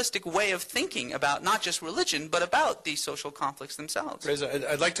simplistic way of thinking about not just religion, but about these social conflicts themselves.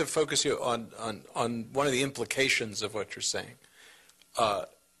 Reza, I'd like to focus you on one of the implications of what you're saying.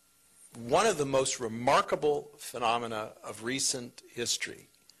 One of the most remarkable phenomena of recent history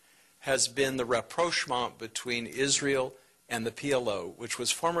has been the rapprochement between Israel and the PLO, which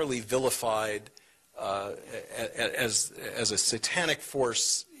was formerly vilified as a satanic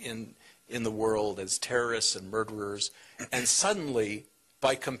force in the world, as terrorists and murderers. And suddenly,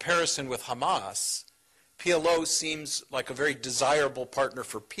 by comparison with Hamas, PLO seems like a very desirable partner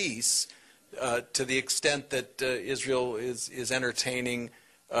for peace, to the extent that Israel is entertaining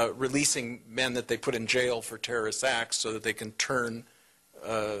releasing men that they put in jail for terrorist acts so that they can turn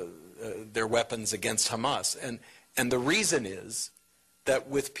their weapons against Hamas. And the reason is that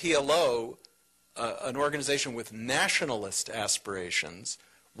with PLO, an organization with nationalist aspirations,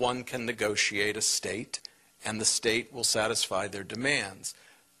 one can negotiate a state, and the state will satisfy their demands.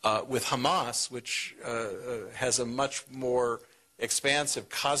 With Hamas, which has a much more expansive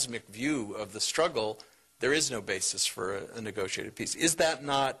cosmic view of the struggle, there is no basis for a negotiated peace. Is that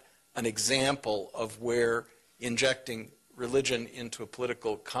not an example of where injecting religion into a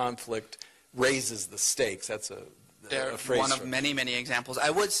political conflict raises the stakes? That's a phrase. One of many, many examples. I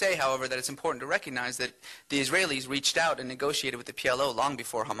would say, however, that it's important to recognize that the Israelis reached out and negotiated with the PLO long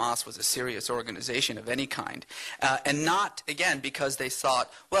before Hamas was a serious organization of any kind. And not, again, because they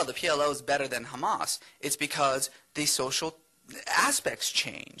thought, well, the PLO is better than Hamas. It's because the social aspects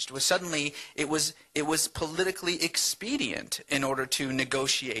changed. Suddenly, it was politically expedient in order to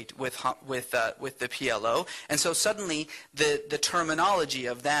negotiate with the PLO, and so suddenly the terminology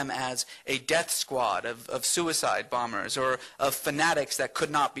of them as a death squad of suicide bombers or of fanatics that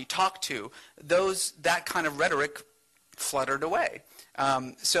could not be talked to, that kind of rhetoric fluttered away.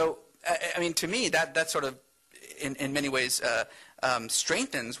 So, I mean, to me, that sort of in many ways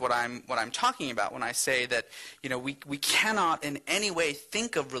strengthens what I'm talking about when I say that we cannot in any way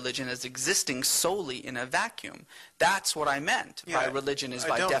think of religion as existing solely in a vacuum. That's what I meant by religion is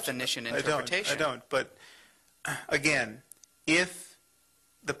by definition interpretation. I don't. But again, if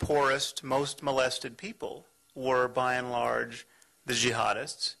the poorest, most molested people were by and large the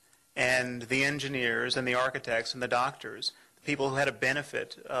jihadists, and the engineers and the architects and the doctors, the people who had a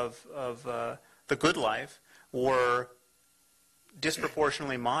benefit of the good life, were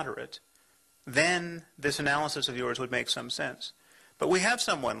disproportionately moderate, then this analysis of yours would make some sense. But we have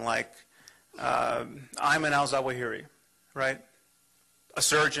someone like Ayman al-Zawahiri, right? A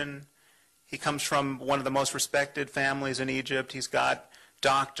surgeon. He comes from one of the most respected families in Egypt. He's got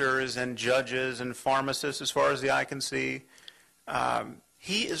doctors and judges and pharmacists as far as the eye can see.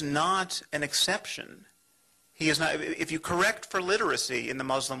 He is not an exception. He is not. If you correct for literacy in the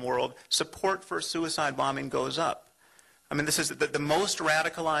Muslim world, support for suicide bombing goes up. I mean, this is the most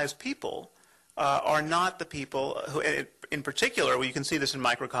radicalized people are not the people who, in particular, well, you can see this in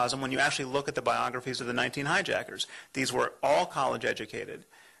microcosm when you actually look at the biographies of the 19 hijackers. These were all college educated.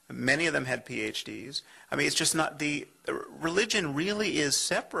 Many of them had PhDs. I mean, it's just not the religion really is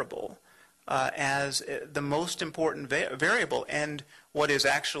separable as the most important variable. And what is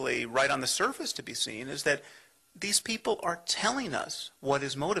actually right on the surface to be seen is that these people are telling us what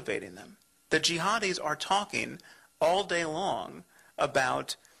is motivating them. The jihadis are talking all day long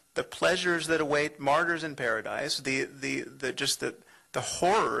about the pleasures that await martyrs in paradise, the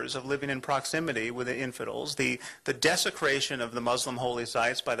horrors of living in proximity with the infidels, the desecration of the Muslim holy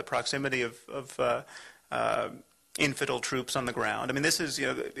sites by the proximity of infidel troops on the ground. I mean, this is,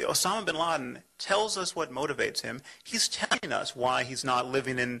 Osama bin Laden tells us what motivates him. He's telling us why he's not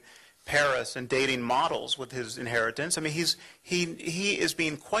living in Paris and dating models with his inheritance. I mean, he is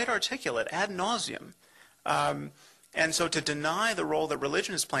being quite articulate ad nauseum. And so to deny the role that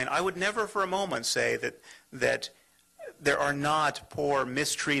religion is playing, I would never for a moment say that there are not poor,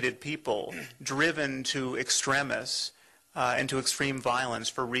 mistreated people driven to extremis and to extreme violence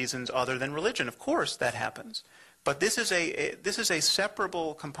for reasons other than religion. Of course, that happens. But this is a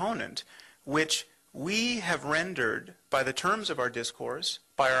separable component which we have rendered, by the terms of our discourse,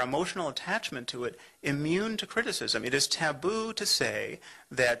 by our emotional attachment to it, immune to criticism. It is taboo to say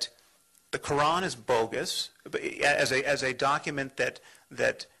that the Quran is bogus as a document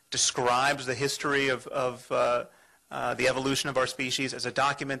that describes the history of the evolution of our species, as a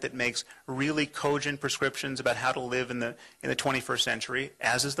document that makes really cogent prescriptions about how to live in the 21st century,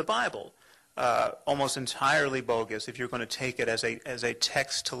 as is the Bible. Almost entirely bogus if you're going to take it as a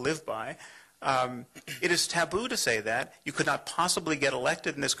text to live by. It is taboo to say that. You could not possibly get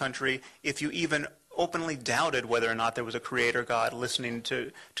elected in this country if you even openly doubted whether or not there was a creator God listening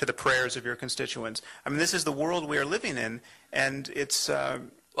to the prayers of your constituents. I mean, this is the world we are living in, and it's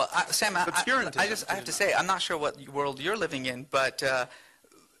Sam, I have to say, I'm not sure what world you're living in, but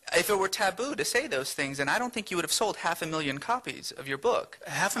if it were taboo to say those things, then I don't think you would have sold 500,000 copies of your book.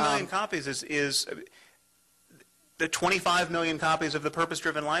 500,000 copies is the 25 million copies of The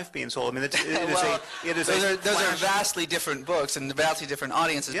Purpose-Driven Life being sold. I mean, those are vastly different books and vastly different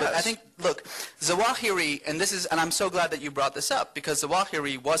audiences. Yes. But I think, look, Zawahiri, and I'm so glad that you brought this up, because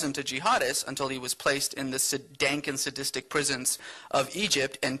Zawahiri wasn't a jihadist until he was placed in the dank and sadistic prisons of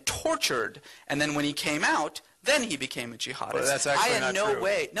Egypt and tortured. And then when he came out, then he became a jihadist. Well, that's actually not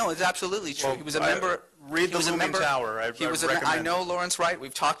true. No, it's absolutely true. Well, he was a member. Read The Looming Tower. I know Lawrence Wright.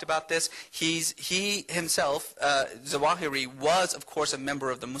 We've talked about this. He himself, Zawahiri, was, of course, a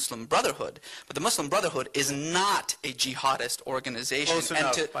member of the Muslim Brotherhood. But the Muslim Brotherhood is not a jihadist organization. Close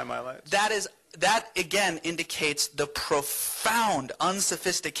enough, by my lights. That, again, indicates the profound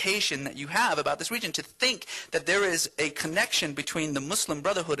unsophistication that you have about this region, to think that there is a connection between the Muslim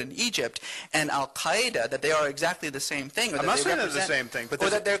Brotherhood in Egypt and Al-Qaeda, that they are exactly the same thing. Or I'm not saying they're the same thing, but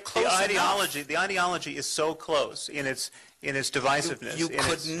that they're close enough. The ideology is so close in its divisiveness. You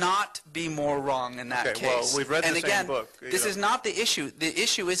could not be more wrong in that case. Well, we've read the same book. This is not the issue. The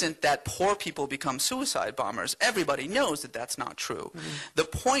issue isn't that poor people become suicide bombers. Everybody knows that that's not true. Mm-hmm. The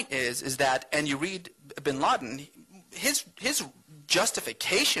point is that, and you read bin Laden, his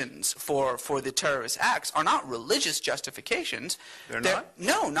justifications for the terrorist acts are not religious justifications. They're not?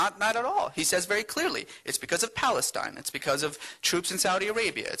 No, not at all. He says very clearly, it's because of Palestine. It's because of troops in Saudi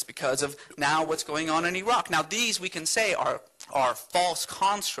Arabia. It's because of now what's going on in Iraq. Now, these we can say are false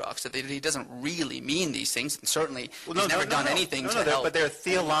constructs, that he doesn't really mean these things, and certainly he's never done anything to help. But they're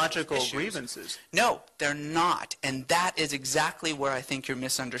theological grievances. No, they're not. And that is exactly where I think you're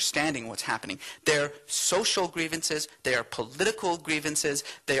misunderstanding what's happening. They're social grievances, they are political grievances,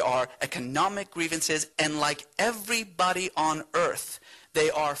 they are economic grievances, and like everybody on earth, they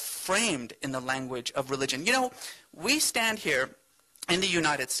are framed in the language of religion. You know, we stand here in the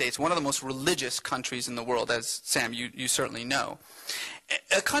United States, one of the most religious countries in the world, as Sam, you certainly know,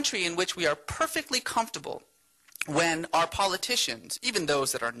 a country in which we are perfectly comfortable when our politicians, even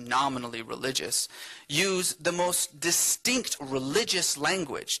those that are nominally religious, use the most distinct religious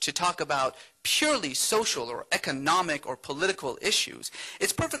language to talk about purely social or economic or political issues,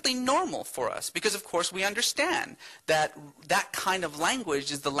 it's perfectly normal for us because, of course, we understand that that kind of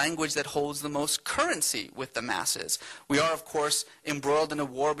language is the language that holds the most currency with the masses. We are, of course, embroiled in a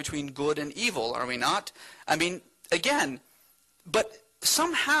war between good and evil, are we not? I mean, again, but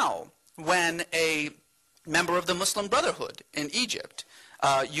somehow when a member of the Muslim Brotherhood in Egypt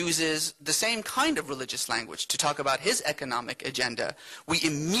uses the same kind of religious language to talk about his economic agenda, we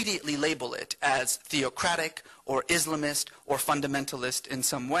immediately label it as theocratic or Islamist or fundamentalist in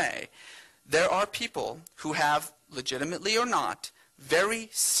some way. There are people who have, legitimately or not, very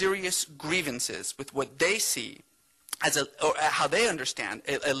serious grievances with what they see as or how they understand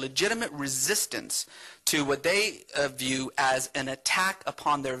a legitimate resistance to what they view as an attack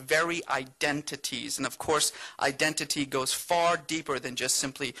upon their very identities. And of course, identity goes far deeper than just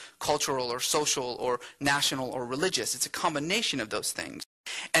simply cultural or social or national or religious. It's a combination of those things.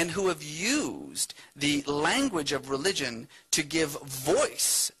 And who have used the language of religion to give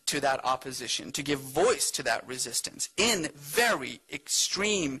voice to that opposition, to give voice to that resistance. In very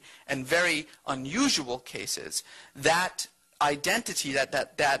extreme and very unusual cases, that identity,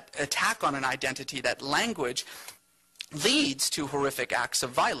 that attack on an identity, that language leads to horrific acts of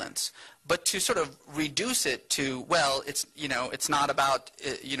violence. But to sort of reduce it to, well, it's, it's not about,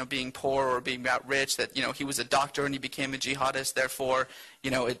 being poor or being about rich, that, he was a doctor and he became a jihadist, therefore,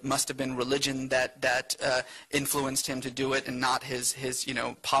 it must have been religion that influenced him to do it and not his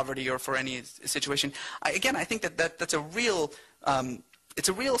poverty or for any situation. I think that's a real, it's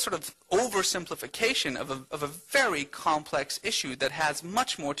a real sort of oversimplification of a very complex issue that has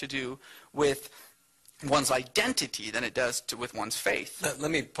much more to do with one's identity than it does with one's faith. Let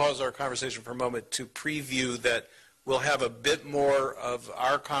me pause our conversation for a moment to preview that we'll have a bit more of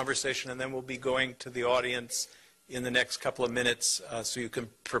our conversation and then we'll be going to the audience in the next couple of minutes so you can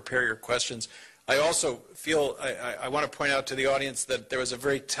prepare your questions. I also feel I want to point out to the audience that there was a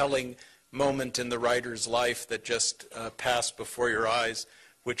very telling moment in the writer's life that just passed before your eyes,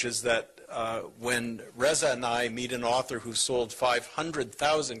 which is that when Reza and I meet an author who sold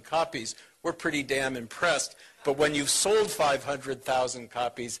 500,000 copies, we're pretty damn impressed. But when you've sold 500,000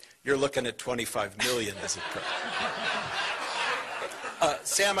 copies, you're looking at 25 million as a price.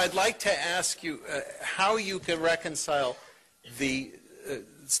 Sam, I'd like to ask you how you can reconcile the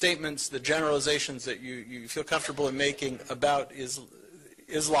statements, the generalizations that you feel comfortable in making about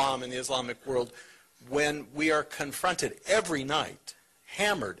Islam and the Islamic world when we are confronted every night,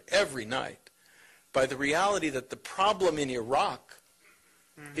 hammered every night, by the reality that the problem in Iraq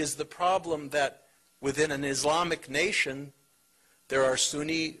is the problem that within an Islamic nation there are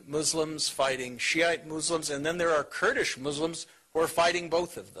Sunni Muslims fighting Shiite Muslims, and then there are Kurdish Muslims who are fighting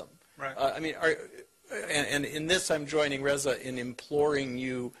both of them. Right. And in this I'm joining Reza in imploring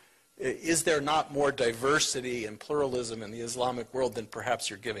you, is there not more diversity and pluralism in the Islamic world than perhaps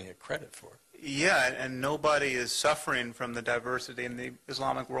you're giving it credit for? Yeah, and nobody is suffering from the diversity in the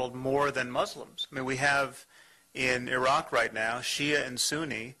Islamic world more than Muslims. I mean, we have in Iraq right now Shia and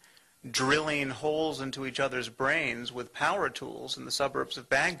Sunni drilling holes into each other's brains with power tools in the suburbs of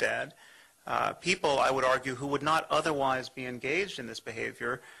Baghdad. People, I would argue, who would not otherwise be engaged in this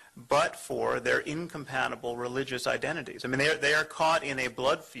behavior but for their incompatible religious identities. I mean, they are caught in a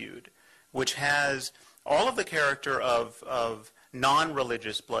blood feud which has all of the character of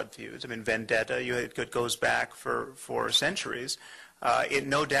non-religious blood feuds. I mean, vendetta, it goes back for centuries.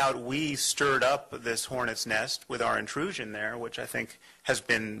 No doubt we stirred up this hornet's nest with our intrusion there, which I think has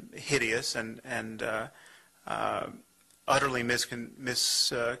been hideous and utterly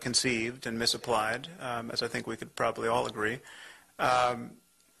misconceived and misapplied, as I think we could probably all agree.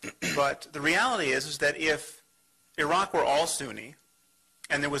 But the reality is that if Iraq were all Sunni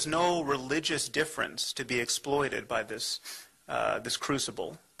and there was no religious difference to be exploited by this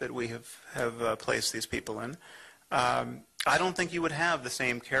crucible that we have placed these people in, I don't think you would have the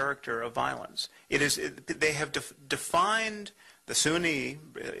same character of violence. They have defined, the Sunni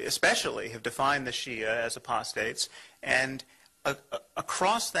especially, have defined the Shia as apostates, and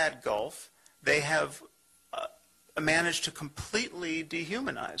across that gulf, they have managed to completely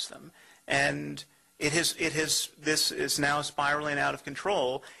dehumanize them. And this is now spiraling out of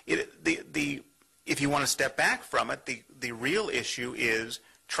control. If you want to step back from it, the real issue is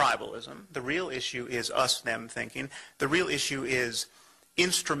tribalism. The real issue is us-them thinking. The real issue is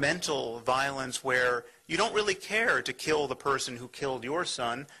instrumental violence where you don't really care to kill the person who killed your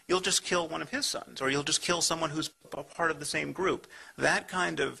son. You'll just kill one of his sons, or you'll just kill someone who's a part of the same group. That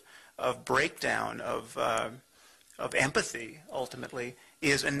kind of breakdown of empathy, ultimately,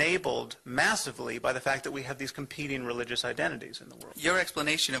 is enabled massively by the fact that we have these competing religious identities in the world. Your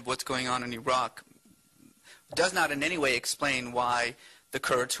explanation of what's going on in Iraq does not in any way explain why the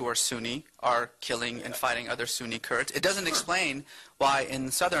Kurds who are Sunni are killing and fighting other Sunni Kurds. It doesn't explain why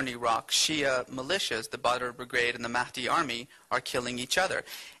in southern Iraq, Shia militias, the Badr Brigade and the Mahdi Army, are killing each other.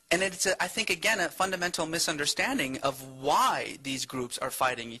 And it's, I think, again, a fundamental misunderstanding of why these groups are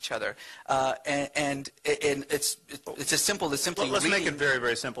fighting each other. And it's as simple as simply Let's reading. make it very,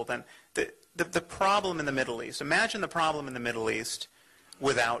 very simple then. The problem in the Middle East, imagine the problem in the Middle East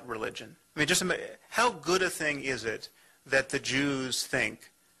without religion. I mean, just how good a thing is it that the Jews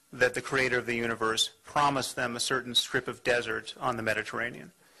think that the creator of the universe promised them a certain strip of desert on the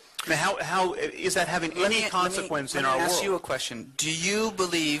Mediterranean? I mean, how is that having any consequence in our world? Let me ask you a question. Do you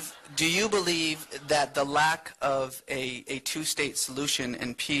believe that the lack of a two-state solution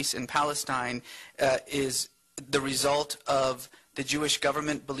and peace in Palestine is the result of the Jewish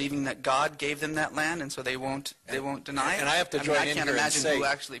government believing that God gave them that land, and so they won't deny it? And I have to join in here and say who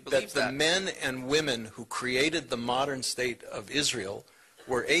actually believes that the men and women who created the modern state of Israel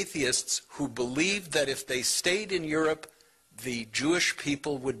were atheists who believed that if they stayed in Europe, the Jewish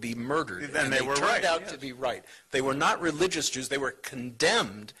people would be murdered. And they were turned right, out yes. to be right. They were not religious Jews. They were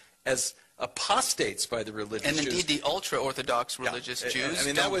condemned as apostates by the religious and Jews. indeed, the ultra-Orthodox religious Jews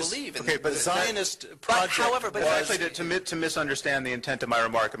that don't was, believe in okay, but the Zionist project but was... Actually, to misunderstand the intent of my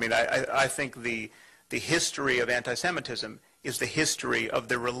remark, I mean, I think the history of anti-Semitism is the history of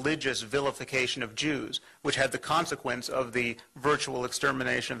the religious vilification of Jews, which had the consequence of the virtual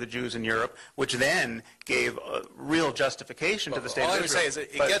extermination of the Jews in Europe, which then gave a real justification to the state of Israel. All I would say is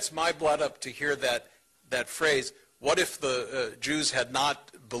it gets my blood up to hear that phrase, what if the Jews had not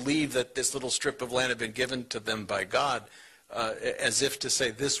believed that this little strip of land had been given to them by God, as if to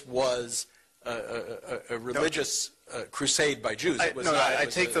say this was a religious crusade by Jews. I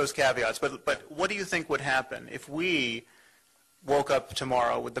take those caveats, but what do you think would happen if we woke up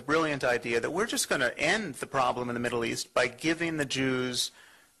tomorrow with the brilliant idea that we're just going to end the problem in the Middle East by giving the Jews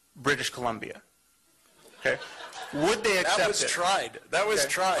British Columbia? Okay? Would they accept it? That was tried. That was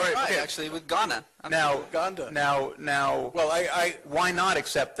tried. Right, actually, with Ghana. Now, Uganda. Now. Well, why not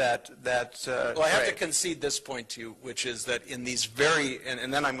accept that? Well, I have to concede this point to you, which is that in these very,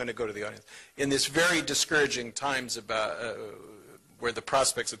 and then I'm going to go to the audience, in this very discouraging times about where the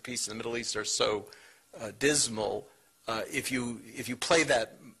prospects of peace in the Middle East are so dismal, if you play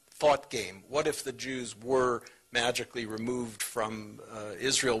that thought game, what if the Jews were magically removed from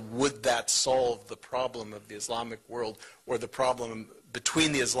Israel? Would that solve the problem of the Islamic world or the problem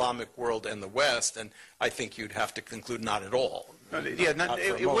between the Islamic world and the West? And I think you'd have to conclude not at all.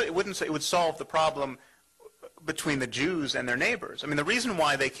 It wouldn't say it would solve the problem between the Jews and their neighbors. I mean, the reason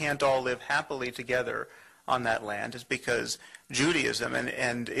why they can't all live happily together on that land is because Judaism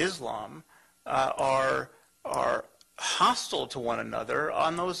and Islam are hostile to one another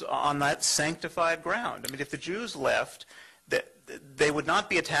on that sanctified ground. I mean, if the Jews left, they would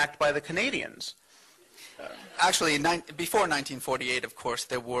not be attacked by the Canadians. Actually, before 1948, of course,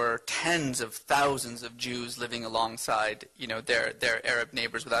 there were tens of thousands of Jews living alongside, their Arab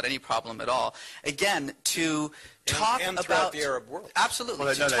neighbors without any problem at all. Again, to talk and about the Arab world. Absolutely.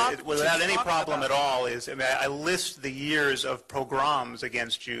 Without any problem at all is. I mean, I list the years of pogroms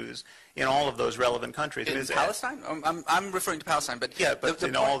against Jews in all of those relevant countries. In Palestine? I'm referring to Palestine, but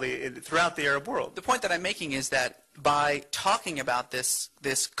throughout the Arab world. The point that I'm making is that by talking about this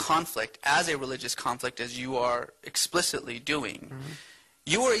conflict as a religious conflict, as you are explicitly doing,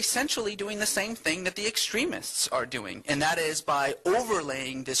 you are essentially doing the same thing that the extremists are doing, and that is by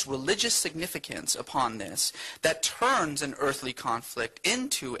overlaying this religious significance upon this that turns an earthly conflict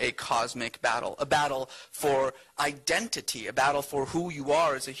into a cosmic battle, a battle for identity, a battle for who you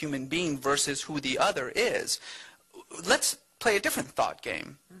are as a human being versus who the other is. Let's play a different thought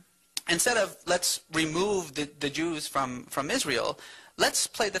game. Instead of let's remove the Jews from Israel, let's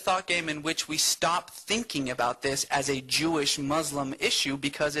play the thought game in which we stop thinking about this as a Jewish-Muslim issue,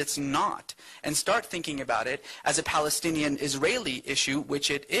 because it's not, and start thinking about it as a Palestinian-Israeli issue,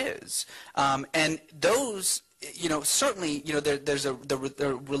 which it is. And those, certainly, there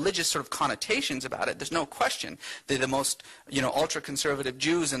are religious sort of connotations about it. There's no question. The most, ultra-conservative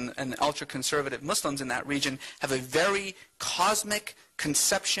Jews and ultra-conservative Muslims in that region have a very cosmic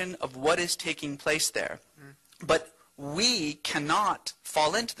conception of what is taking place there. But we cannot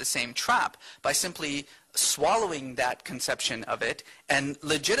fall into the same trap by simply swallowing that conception of it and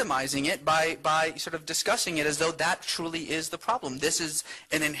legitimizing it by sort of discussing it as though that truly is the problem. This is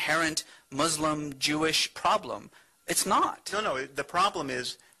an inherent Muslim, Jewish problem. It's not. No, the problem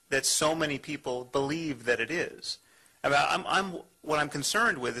is that so many people believe that it is. What I'm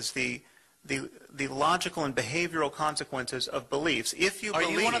concerned with is the logical and behavioral consequences of beliefs. If you Are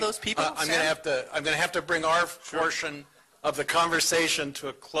believe, you one of those people? I'm going to have to bring our portion of the conversation to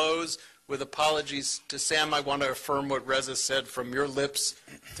a close with apologies to Sam. I want to affirm what Reza said, from your lips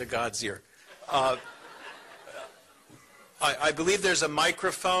to God's ear. I believe there's a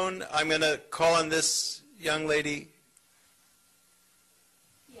microphone. I'm going to call on this young lady.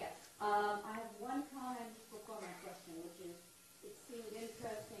 Yes. I have one comment before my question, which is, it seemed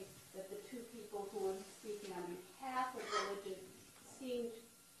interesting that the two people who were speaking on behalf of religion seemed,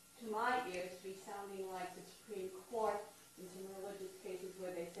 to my ears, to be sounding like the Supreme Court in some religious cases where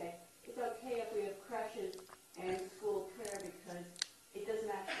they say, it's okay if we have creches and school prayer because it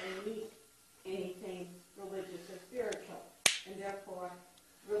doesn't actually meet anything religious or spiritual. And therefore,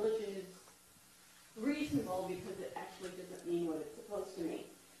 religion is reasonable because it actually doesn't mean what it's supposed to mean.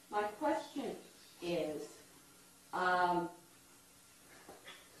 My question is,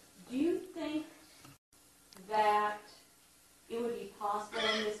 do you think that it would be possible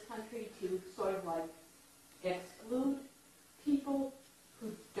in this country to sort of like exclude people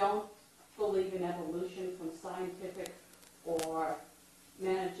who don't believe in evolution from scientific or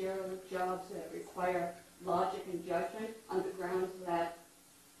managerial jobs that require logic and judgment on the grounds that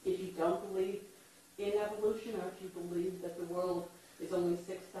if you don't believe in evolution, or if you believe that the world is only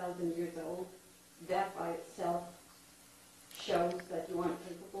 6,000 years old, that by itself shows that you aren't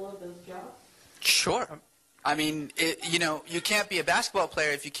capable of those jobs? Sure. I mean, you can't be a basketball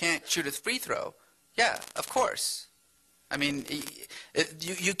player if you can't shoot a free throw. Yeah, of course. I mean,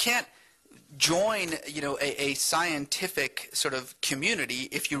 you can't join, a scientific sort of community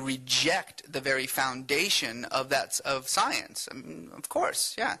if you reject the very foundation of science. I mean, of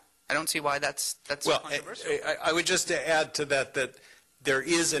course, yeah. I don't see why that's controversial. I would just add to that there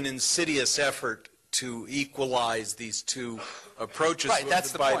is an insidious effort to equalize these two approaches Right,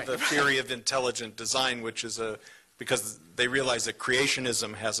 that's the by point. the theory of intelligent design, which is because they realize that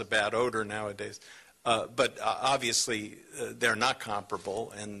creationism has a bad odor nowadays. But obviously, they're not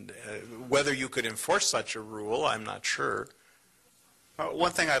comparable, and whether you could enforce such a rule, I'm not sure.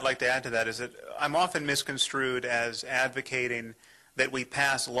 One thing I'd like to add to that is that I'm often misconstrued as advocating that we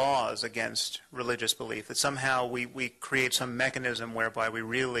pass laws against religious belief, that somehow we create some mechanism whereby we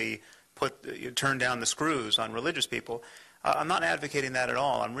really turn down the screws on religious people. I'm not advocating that at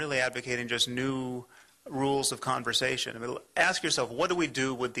all. I'm really advocating just new rules of conversation. I mean, ask yourself, what do we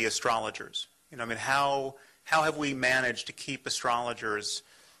do with the astrologers? How have we managed to keep astrologers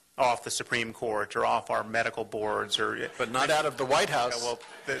off the Supreme Court or off our medical boards, But not out of the White House. Yeah,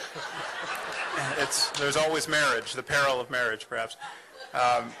 well, there's always marriage, the peril of marriage, perhaps.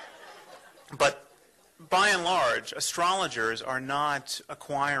 But by and large, astrologers are not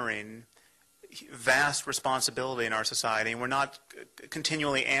acquiring vast responsibility in our society, and we're not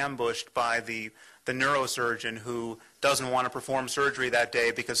continually ambushed by the neurosurgeon who doesn't want to perform surgery that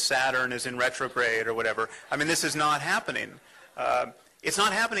day because Saturn is in retrograde or whatever. I mean, this is not happening. It's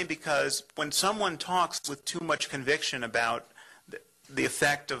not happening because when someone talks with too much conviction about the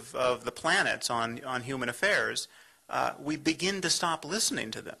effect of the planets on human affairs, we begin to stop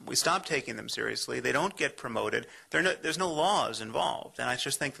listening to them. We stop taking them seriously. They don't get promoted. There's no laws involved. And I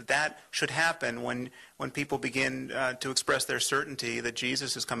just think that should happen when people begin to express their certainty that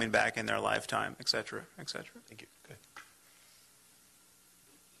Jesus is coming back in their lifetime, et cetera, et cetera. Thank you. Good.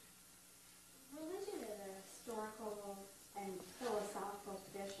 Religion is a historical and philosophical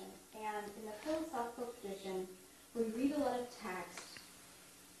tradition. And in the philosophical tradition, we read a lot of texts,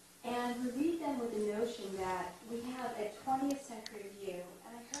 and we read them with the notion that we have a 20th century view.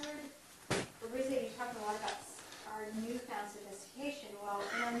 And I heard Reza, you talking a lot about our newfound sophistication. Well,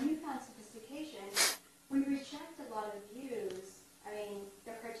 in our newfound sophistication, we reject a lot of views. I mean,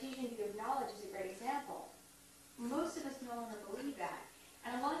 the Cartesian view of knowledge is a great example. Most of us no longer believe that.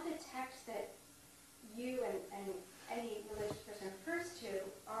 And a lot of the texts that you and any religious person refers to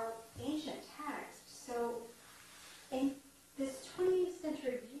are ancient texts. So in this 20th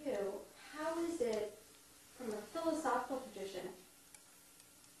century view, how is it, from a philosophical tradition,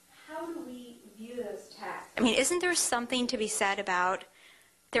 how do we view those texts? I mean, isn't there something to be said about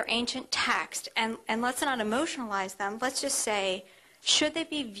their ancient text? And let's not emotionalize them. Let's just say, should they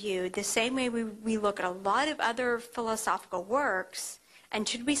be viewed the same way we look at a lot of other philosophical works? And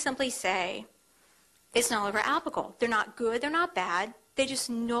should we simply say, it's no longer applicable? They're not good, they're not bad. They just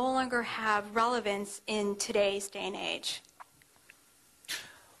no longer have relevance in today's day and age.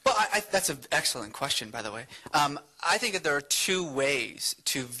 Well, That's an excellent question, by the way. I think that there are two ways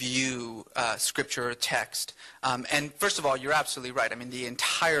to view Scripture or text. And first of all, you're absolutely right. I mean, the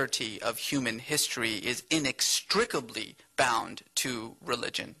entirety of human history is inextricably bound to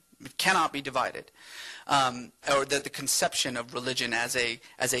religion. It cannot be divided. Or the conception of religion as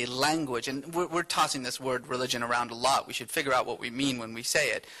a language. And we're tossing this word religion around a lot. We should figure out what we mean when we say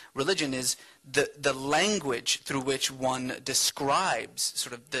it. Religion is the language through which one describes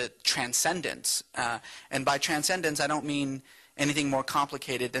sort of the transcendence. And by transcendence, I don't mean anything more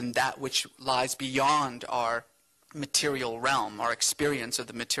complicated than that which lies beyond our material realm, our experience of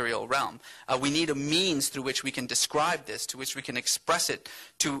the material realm. We need a means through which we can describe this, to which we can express it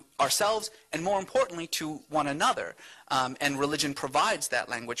to ourselves, and more importantly, to one another. And religion provides that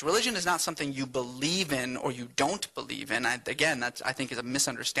language. Religion is not something you believe in or you don't believe in. Again, that's, I think, is a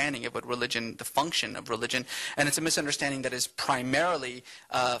misunderstanding of what religion, the function of religion, and it's a misunderstanding that is primarily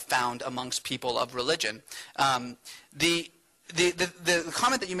found amongst people of religion. The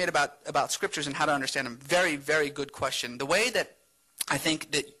comment that you made about scriptures and how to understand them, very, very good question. The way that I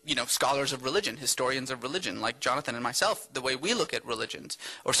think that, scholars of religion, historians of religion, like Jonathan and myself, the way we look at religions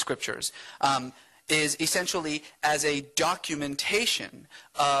or scriptures, is essentially as a documentation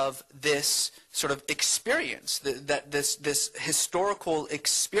of this sort of experience, this historical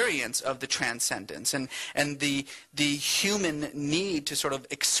experience of the transcendence, and the human need to sort of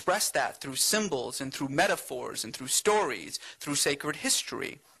express that through symbols and through metaphors and through stories, through sacred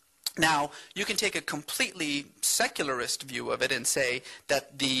history. Now, you can take a completely secularist view of it and say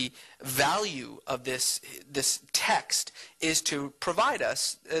that the value of this text is to provide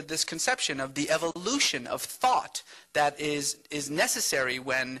us this conception of the evolution of thought that is necessary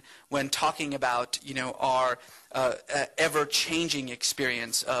when talking about our ever-changing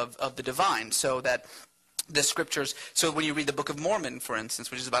experience of the divine, so that the scriptures, so when you read the Book of Mormon, for instance,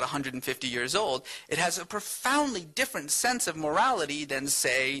 which is about 150 years old, it has a profoundly different sense of morality than,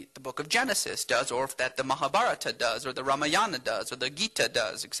 say, the Book of Genesis does, or that the Mahabharata does, or the Ramayana does, or the Gita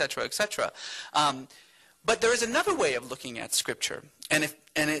does, etc., etc. But there is another way of looking at Scripture, and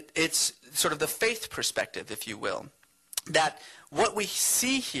it's sort of the faith perspective, if you will, that what we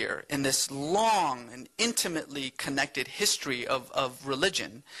see here in this long and intimately connected history of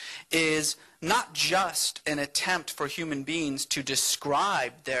religion is not just an attempt for human beings to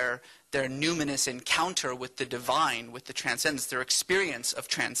describe their numinous encounter with the divine, with the transcendence, their experience of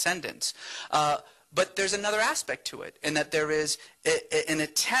transcendence. But there's another aspect to it, in that there is an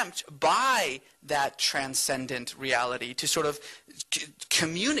attempt by that transcendent reality to sort of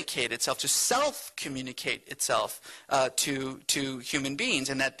communicate itself, to self-communicate itself to human beings,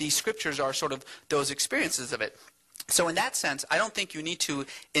 and that these scriptures are sort of those experiences of it. So in that sense, I don't think you need to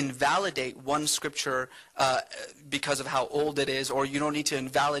invalidate one scripture because of how old it is, or you don't need to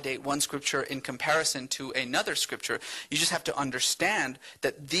invalidate one scripture in comparison to another scripture. You just have to understand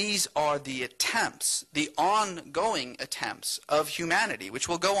that these are the attempts, the ongoing attempts of humanity, which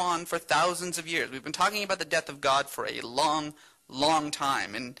will go on for thousands of years. We've been talking about the death of God for a long, long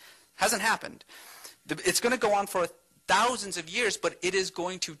time, and hasn't happened. It's going to go on for thousands of years, but it is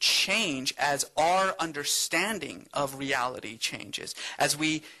going to change as our understanding of reality changes, as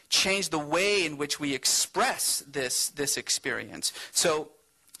we change the way in which we express this experience. So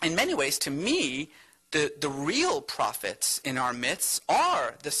in many ways, to me, the real prophets in our midst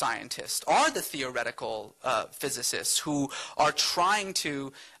are the scientists, are the theoretical physicists who are trying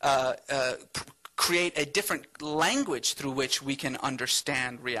to create a different language through which we can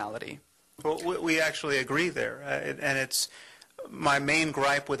understand reality. Well, we actually agree there, and it's my main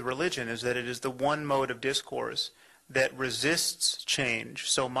gripe with religion is that it is the one mode of discourse that resists change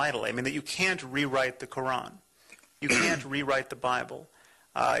so mightily. I mean, that you can't rewrite the Quran, you can't rewrite the Bible.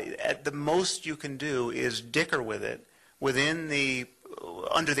 At the most you can do is dicker with it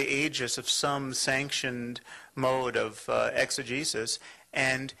under the aegis of some sanctioned mode of exegesis.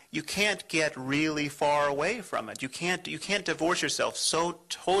 And you can't get really far away from it. You can't divorce yourself so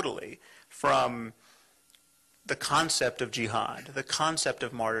totally from the concept of jihad, the concept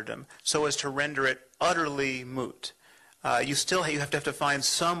of martyrdom, so as to render it utterly moot. You have to find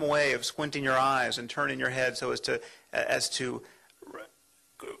some way of squinting your eyes and turning your head so as to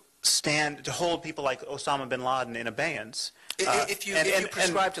hold people like Osama bin Laden in abeyance. If you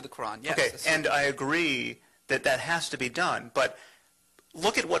prescribe to the Quran, yes. Okay, and I agree that has to be done, but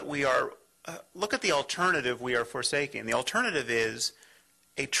look at what we are. Look at the alternative we are forsaking. The alternative is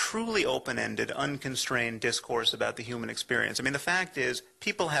a truly open-ended, unconstrained discourse about the human experience. I mean, the fact is,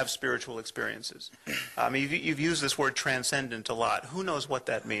 people have spiritual experiences. I mean, you've used this word transcendent a lot. Who knows what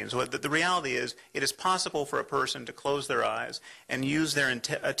that means? Well, the reality is, it is possible for a person to close their eyes and use their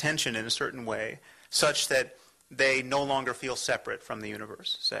attention in a certain way, such that they no longer feel separate from the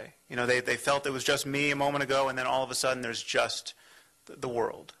universe, say. You know, they felt it was just me a moment ago, and then all of a sudden there's just the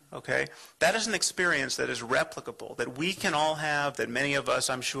world. Okay? That is an experience that is replicable, that we can all have, that many of us,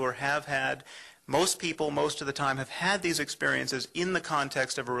 I'm sure, have had. Most people, most of the time, have had these experiences in the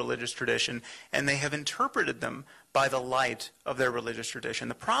context of a religious tradition, and they have interpreted them by the light of their religious tradition.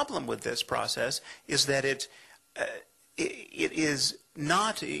 The problem with this process is that it is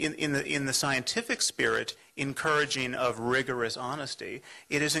not, in the scientific spirit, encouraging of rigorous honesty.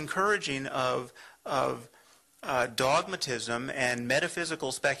 It is encouraging of dogmatism and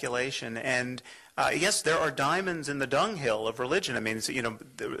metaphysical speculation, and yes, there are diamonds in the dunghill of religion. I mean, you know,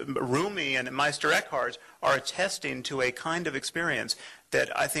 Rumi and Meister Eckhart are attesting to a kind of experience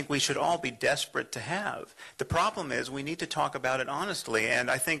that I think we should all be desperate to have. The problem is we need to talk about it honestly, and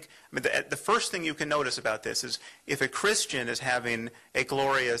I think the first thing you can notice about this is if a Christian is having a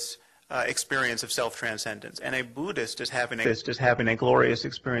glorious experience of self-transcendence, and a Buddhist is having a glorious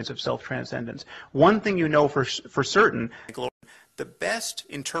experience of self-transcendence. One thing you know for certain, the best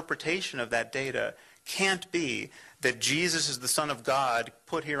interpretation of that data can't be that Jesus is the Son of God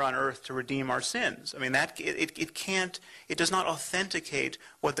put here on earth to redeem our sins. I mean, it does not authenticate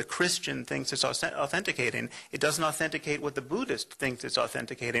what the Christian thinks it's authenticating. It doesn't authenticate what the Buddhist thinks it's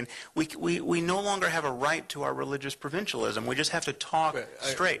authenticating. We no longer have a right to our religious provincialism. We just have to talk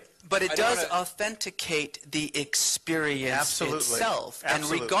straight. But it does authenticate the experience itself.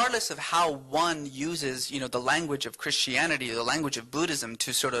 Absolutely. And regardless of how one uses, you know, the language of Christianity, the language of Buddhism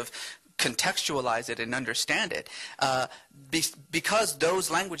to sort of contextualize it and understand it, because those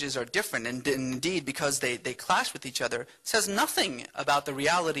languages are different, and indeed because they clash with each other, says nothing about the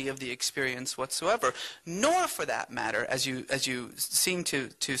reality of the experience whatsoever, nor for that matter, as you seem to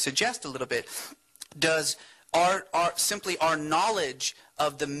suggest a little bit, does simply our knowledge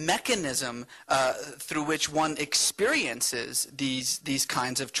of the mechanism through which one experiences these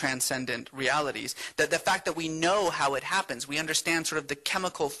kinds of transcendent realities. That the fact that we know how it happens, we understand sort of the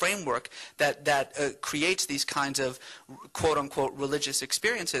chemical framework that creates these kinds of quote-unquote religious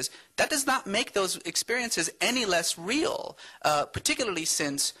experiences, that does not make those experiences any less real, particularly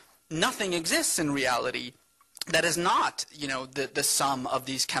since nothing exists in reality that is not, you know, the sum of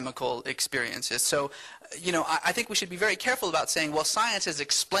these chemical experiences. So, you know, I think we should be very careful about saying, well, science has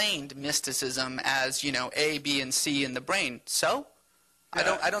explained mysticism as, you know, A, B, and C in the brain. So?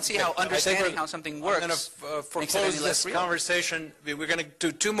 I don't see how understanding how something works. I'm going to foreclose this conversation. We're going to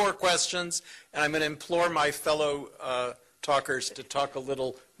do 2 more questions, and I'm going to implore my fellow talkers to talk a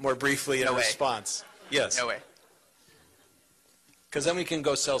little more briefly in response. Yes. No way. Because then we can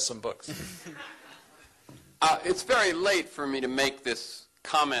go sell some books. It's very late for me to make this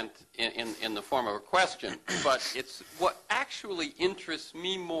comment in the form of a question, but it's what actually interests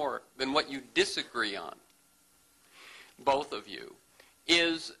me more than what you disagree on, both of you,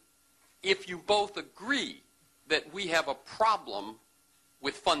 is if you both agree that we have a problem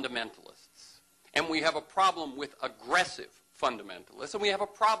with fundamentalists, and we have a problem with aggressive fundamentalists, and we have a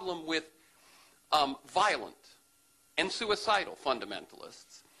problem with violent and suicidal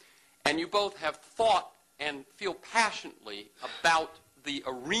fundamentalists, and you both have thought and feel passionately about the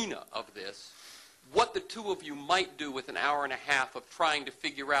arena of this, what the two of you might do with an hour and a half of trying to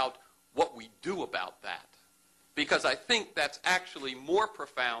figure out what we do about that. Because I think that's actually more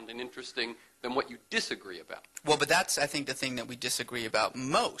profound and interesting than what you disagree about. Well, but that's, I think, the thing that we disagree about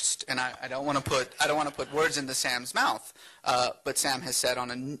most. And I don't want to put words into Sam's mouth, but Sam has said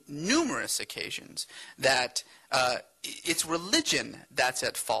on numerous occasions that it's religion that's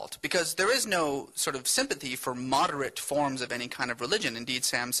at fault, because there is no sort of sympathy for moderate forms of any kind of religion. Indeed,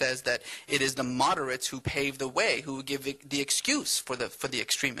 Sam says that it is the moderates who pave the way, who give the excuse for the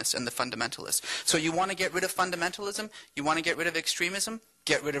extremists and the fundamentalists. So you want to get rid of fundamentalism? You want to get rid of extremism?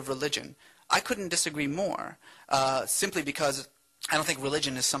 Get rid of religion. I couldn't disagree more, simply because I don't think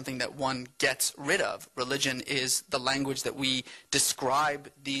religion is something that one gets rid of. Religion is the language that we describe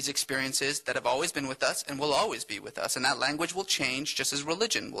these experiences that have always been with us and will always be with us. And that language will change just as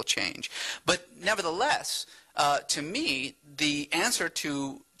religion will change. But nevertheless, to me, the answer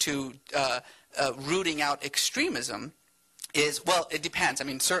to rooting out extremism is, well, it depends. I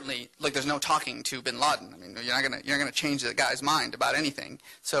mean, certainly, like, there's no talking to bin Laden. I mean, you're not gonna change the guy's mind about anything.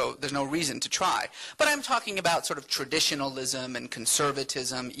 So there's no reason to try. But I'm talking about sort of traditionalism and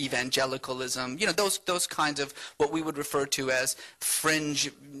conservatism, evangelicalism. You know, those kinds of what we would refer to as fringe,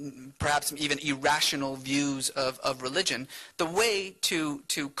 perhaps even irrational views of religion. The way to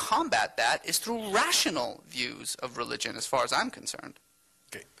combat that is through rational views of religion, as far as I'm concerned.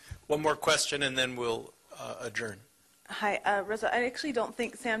 Okay. One more question, and then we'll adjourn. Hi, Reza. I actually don't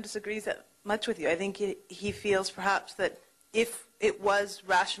think Sam disagrees that much with you. I think he feels perhaps that if it was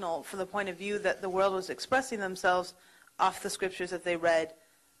rational from the point of view that the world was expressing themselves off the scriptures that they read,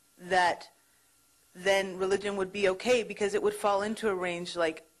 that then religion would be okay because it would fall into a range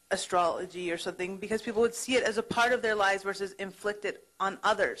like astrology or something, because people would see it as a part of their lives versus inflict it on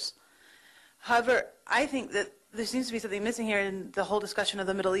others. However, I think that there seems to be something missing here in the whole discussion of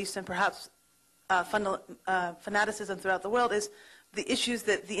the Middle East and perhaps fanaticism throughout the world, is the issues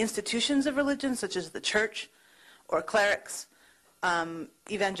that the institutions of religion, such as the church or clerics, the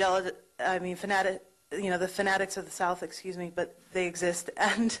fanatics of the South, excuse me, but they exist,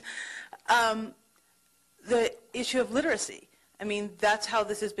 and the issue of literacy. I mean, that's how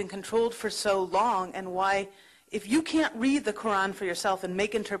this has been controlled for so long, and why, if you can't read the Quran for yourself and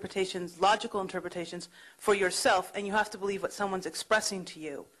make interpretations, logical interpretations for yourself, and you have to believe what someone's expressing to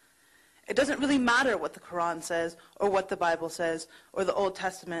you, it doesn't really matter what the Quran says or what the Bible says or the Old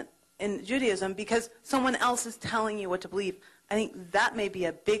Testament in Judaism, because someone else is telling you what to believe. I think that may be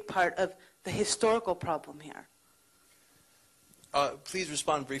a big part of the historical problem here. Please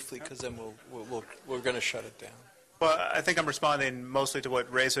respond briefly, because then we're going to shut it down. Well, I think I'm responding mostly to what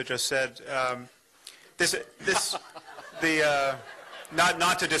Reza just said.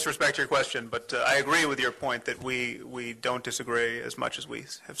 Not to disrespect your question, but I agree with your point that we don't disagree as much as we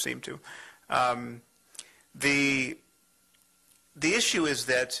have seemed to. The issue is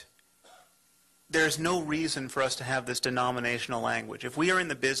that there's no reason for us to have this denominational language. If we are in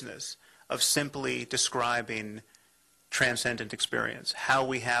the business of simply describing transcendent experience, how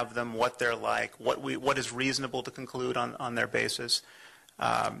we have them, what they're like, what is reasonable to conclude on their basis,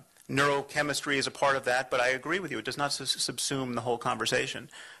 neurochemistry is a part of that, but I agree with you. It does not subsume the whole conversation.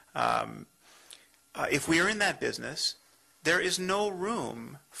 If we are in that business, there is no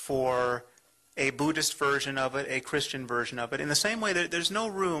room for a Buddhist version of it, a Christian version of it, in the same way that there's no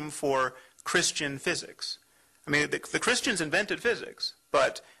room for Christian physics. I mean, the Christians invented physics,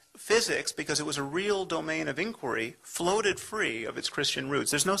 but physics, because it was a real domain of inquiry, floated free of its Christian roots.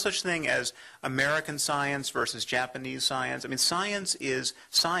 There's no such thing as American science versus Japanese science. I mean, science is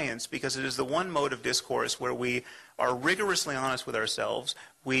science because it is the one mode of discourse where we are rigorously honest with ourselves.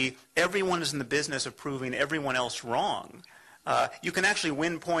 Everyone is in the business of proving everyone else wrong. You can actually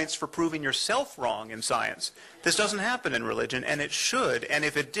win points for proving yourself wrong in science. This doesn't happen in religion, and it should. And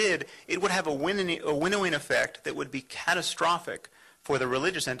if it did, it would have a winnowing effect that would be catastrophic for the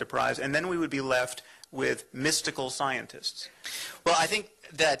religious enterprise, and then we would be left with mystical scientists. Well, I think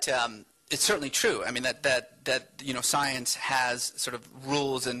that it's certainly true. I mean, that science has sort of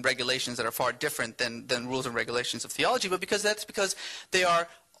rules and regulations that are far different than rules and regulations of theology, but because they are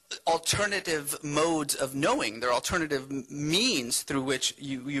alternative modes of knowing. They're alternative means through which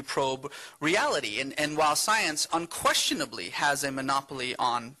you probe reality. And while science unquestionably has a monopoly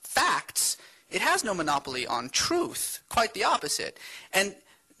on facts, it has no monopoly on truth, quite the opposite. And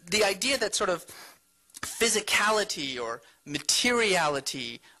the idea that sort of physicality or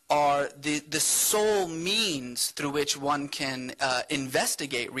materiality are the sole means through which one can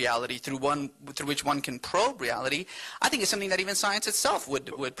investigate reality, through which one can probe reality, I think is something that even science itself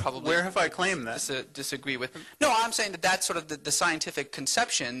would probably... Where have I claimed that? Disagree with. No, I'm saying that that's sort of the scientific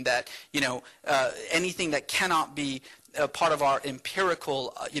conception that, anything that cannot be part of our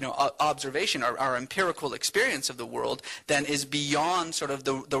empirical, observation, our empirical experience of the world, then is beyond sort of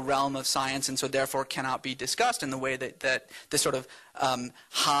the realm of science, and so therefore cannot be discussed in the way that this sort of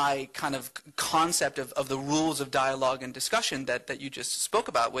high kind of concept of the rules of dialogue and discussion that you just spoke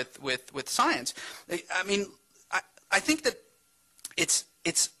about with science. I mean, I think that it's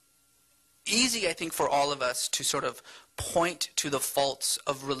easy, I think, for all of us to sort of point to the faults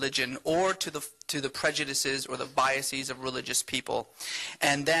of religion or to the prejudices or the biases of religious people,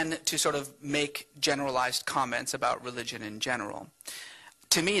 and then to sort of make generalized comments about religion in general.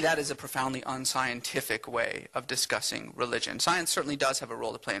 To me, that is a profoundly unscientific way of discussing religion. Science certainly does have a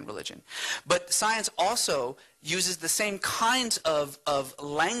role to play in religion. But science also uses the same kinds of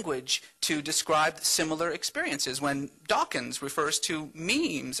language to describe similar experiences. When Dawkins refers to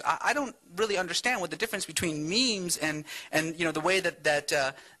memes, I don't really understand what the difference between memes and the way that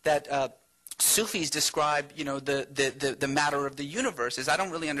Sufis describe, the matter of the universe is I don't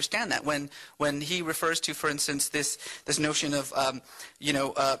really understand that. When he refers to, for instance, this notion of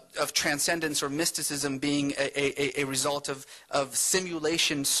of transcendence or mysticism being a result of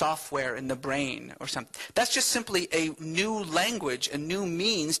simulation software in the brain or something, that's just simply a new language, a new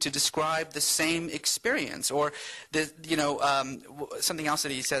means to describe the same experience. Or something else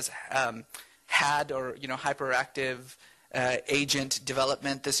that he says, had, or hyperactive agent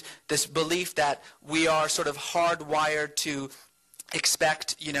development, this belief that we are sort of hardwired to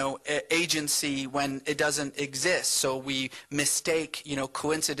expect agency when it doesn't exist, so we mistake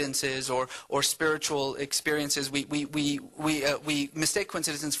coincidences or spiritual experiences. We mistake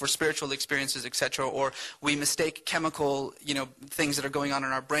coincidences for spiritual experiences, etc., or we mistake chemical things that are going on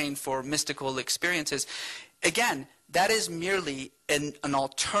in our brain for mystical experiences. Again, that is merely an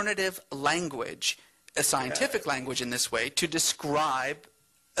alternative language, a scientific language in this way, to describe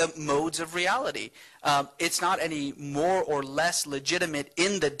modes of reality. It's not any more or less legitimate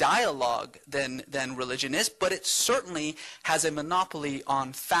in the dialogue than religion is, but it certainly has a monopoly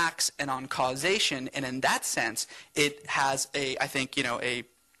on facts and on causation, and in that sense, it has a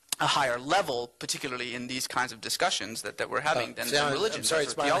higher level, particularly in these kinds of discussions that we're having than religion. I'm sorry,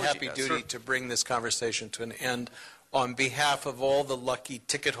 it's my unhappy duty to bring this conversation to an end. On behalf of all the lucky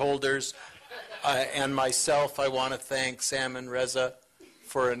ticket holders and myself, I want to thank Sam and Reza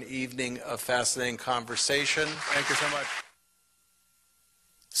for an evening of fascinating conversation. Thank you so much.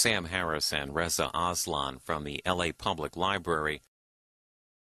 Sam Harris and Reza Aslan from the LA Public Library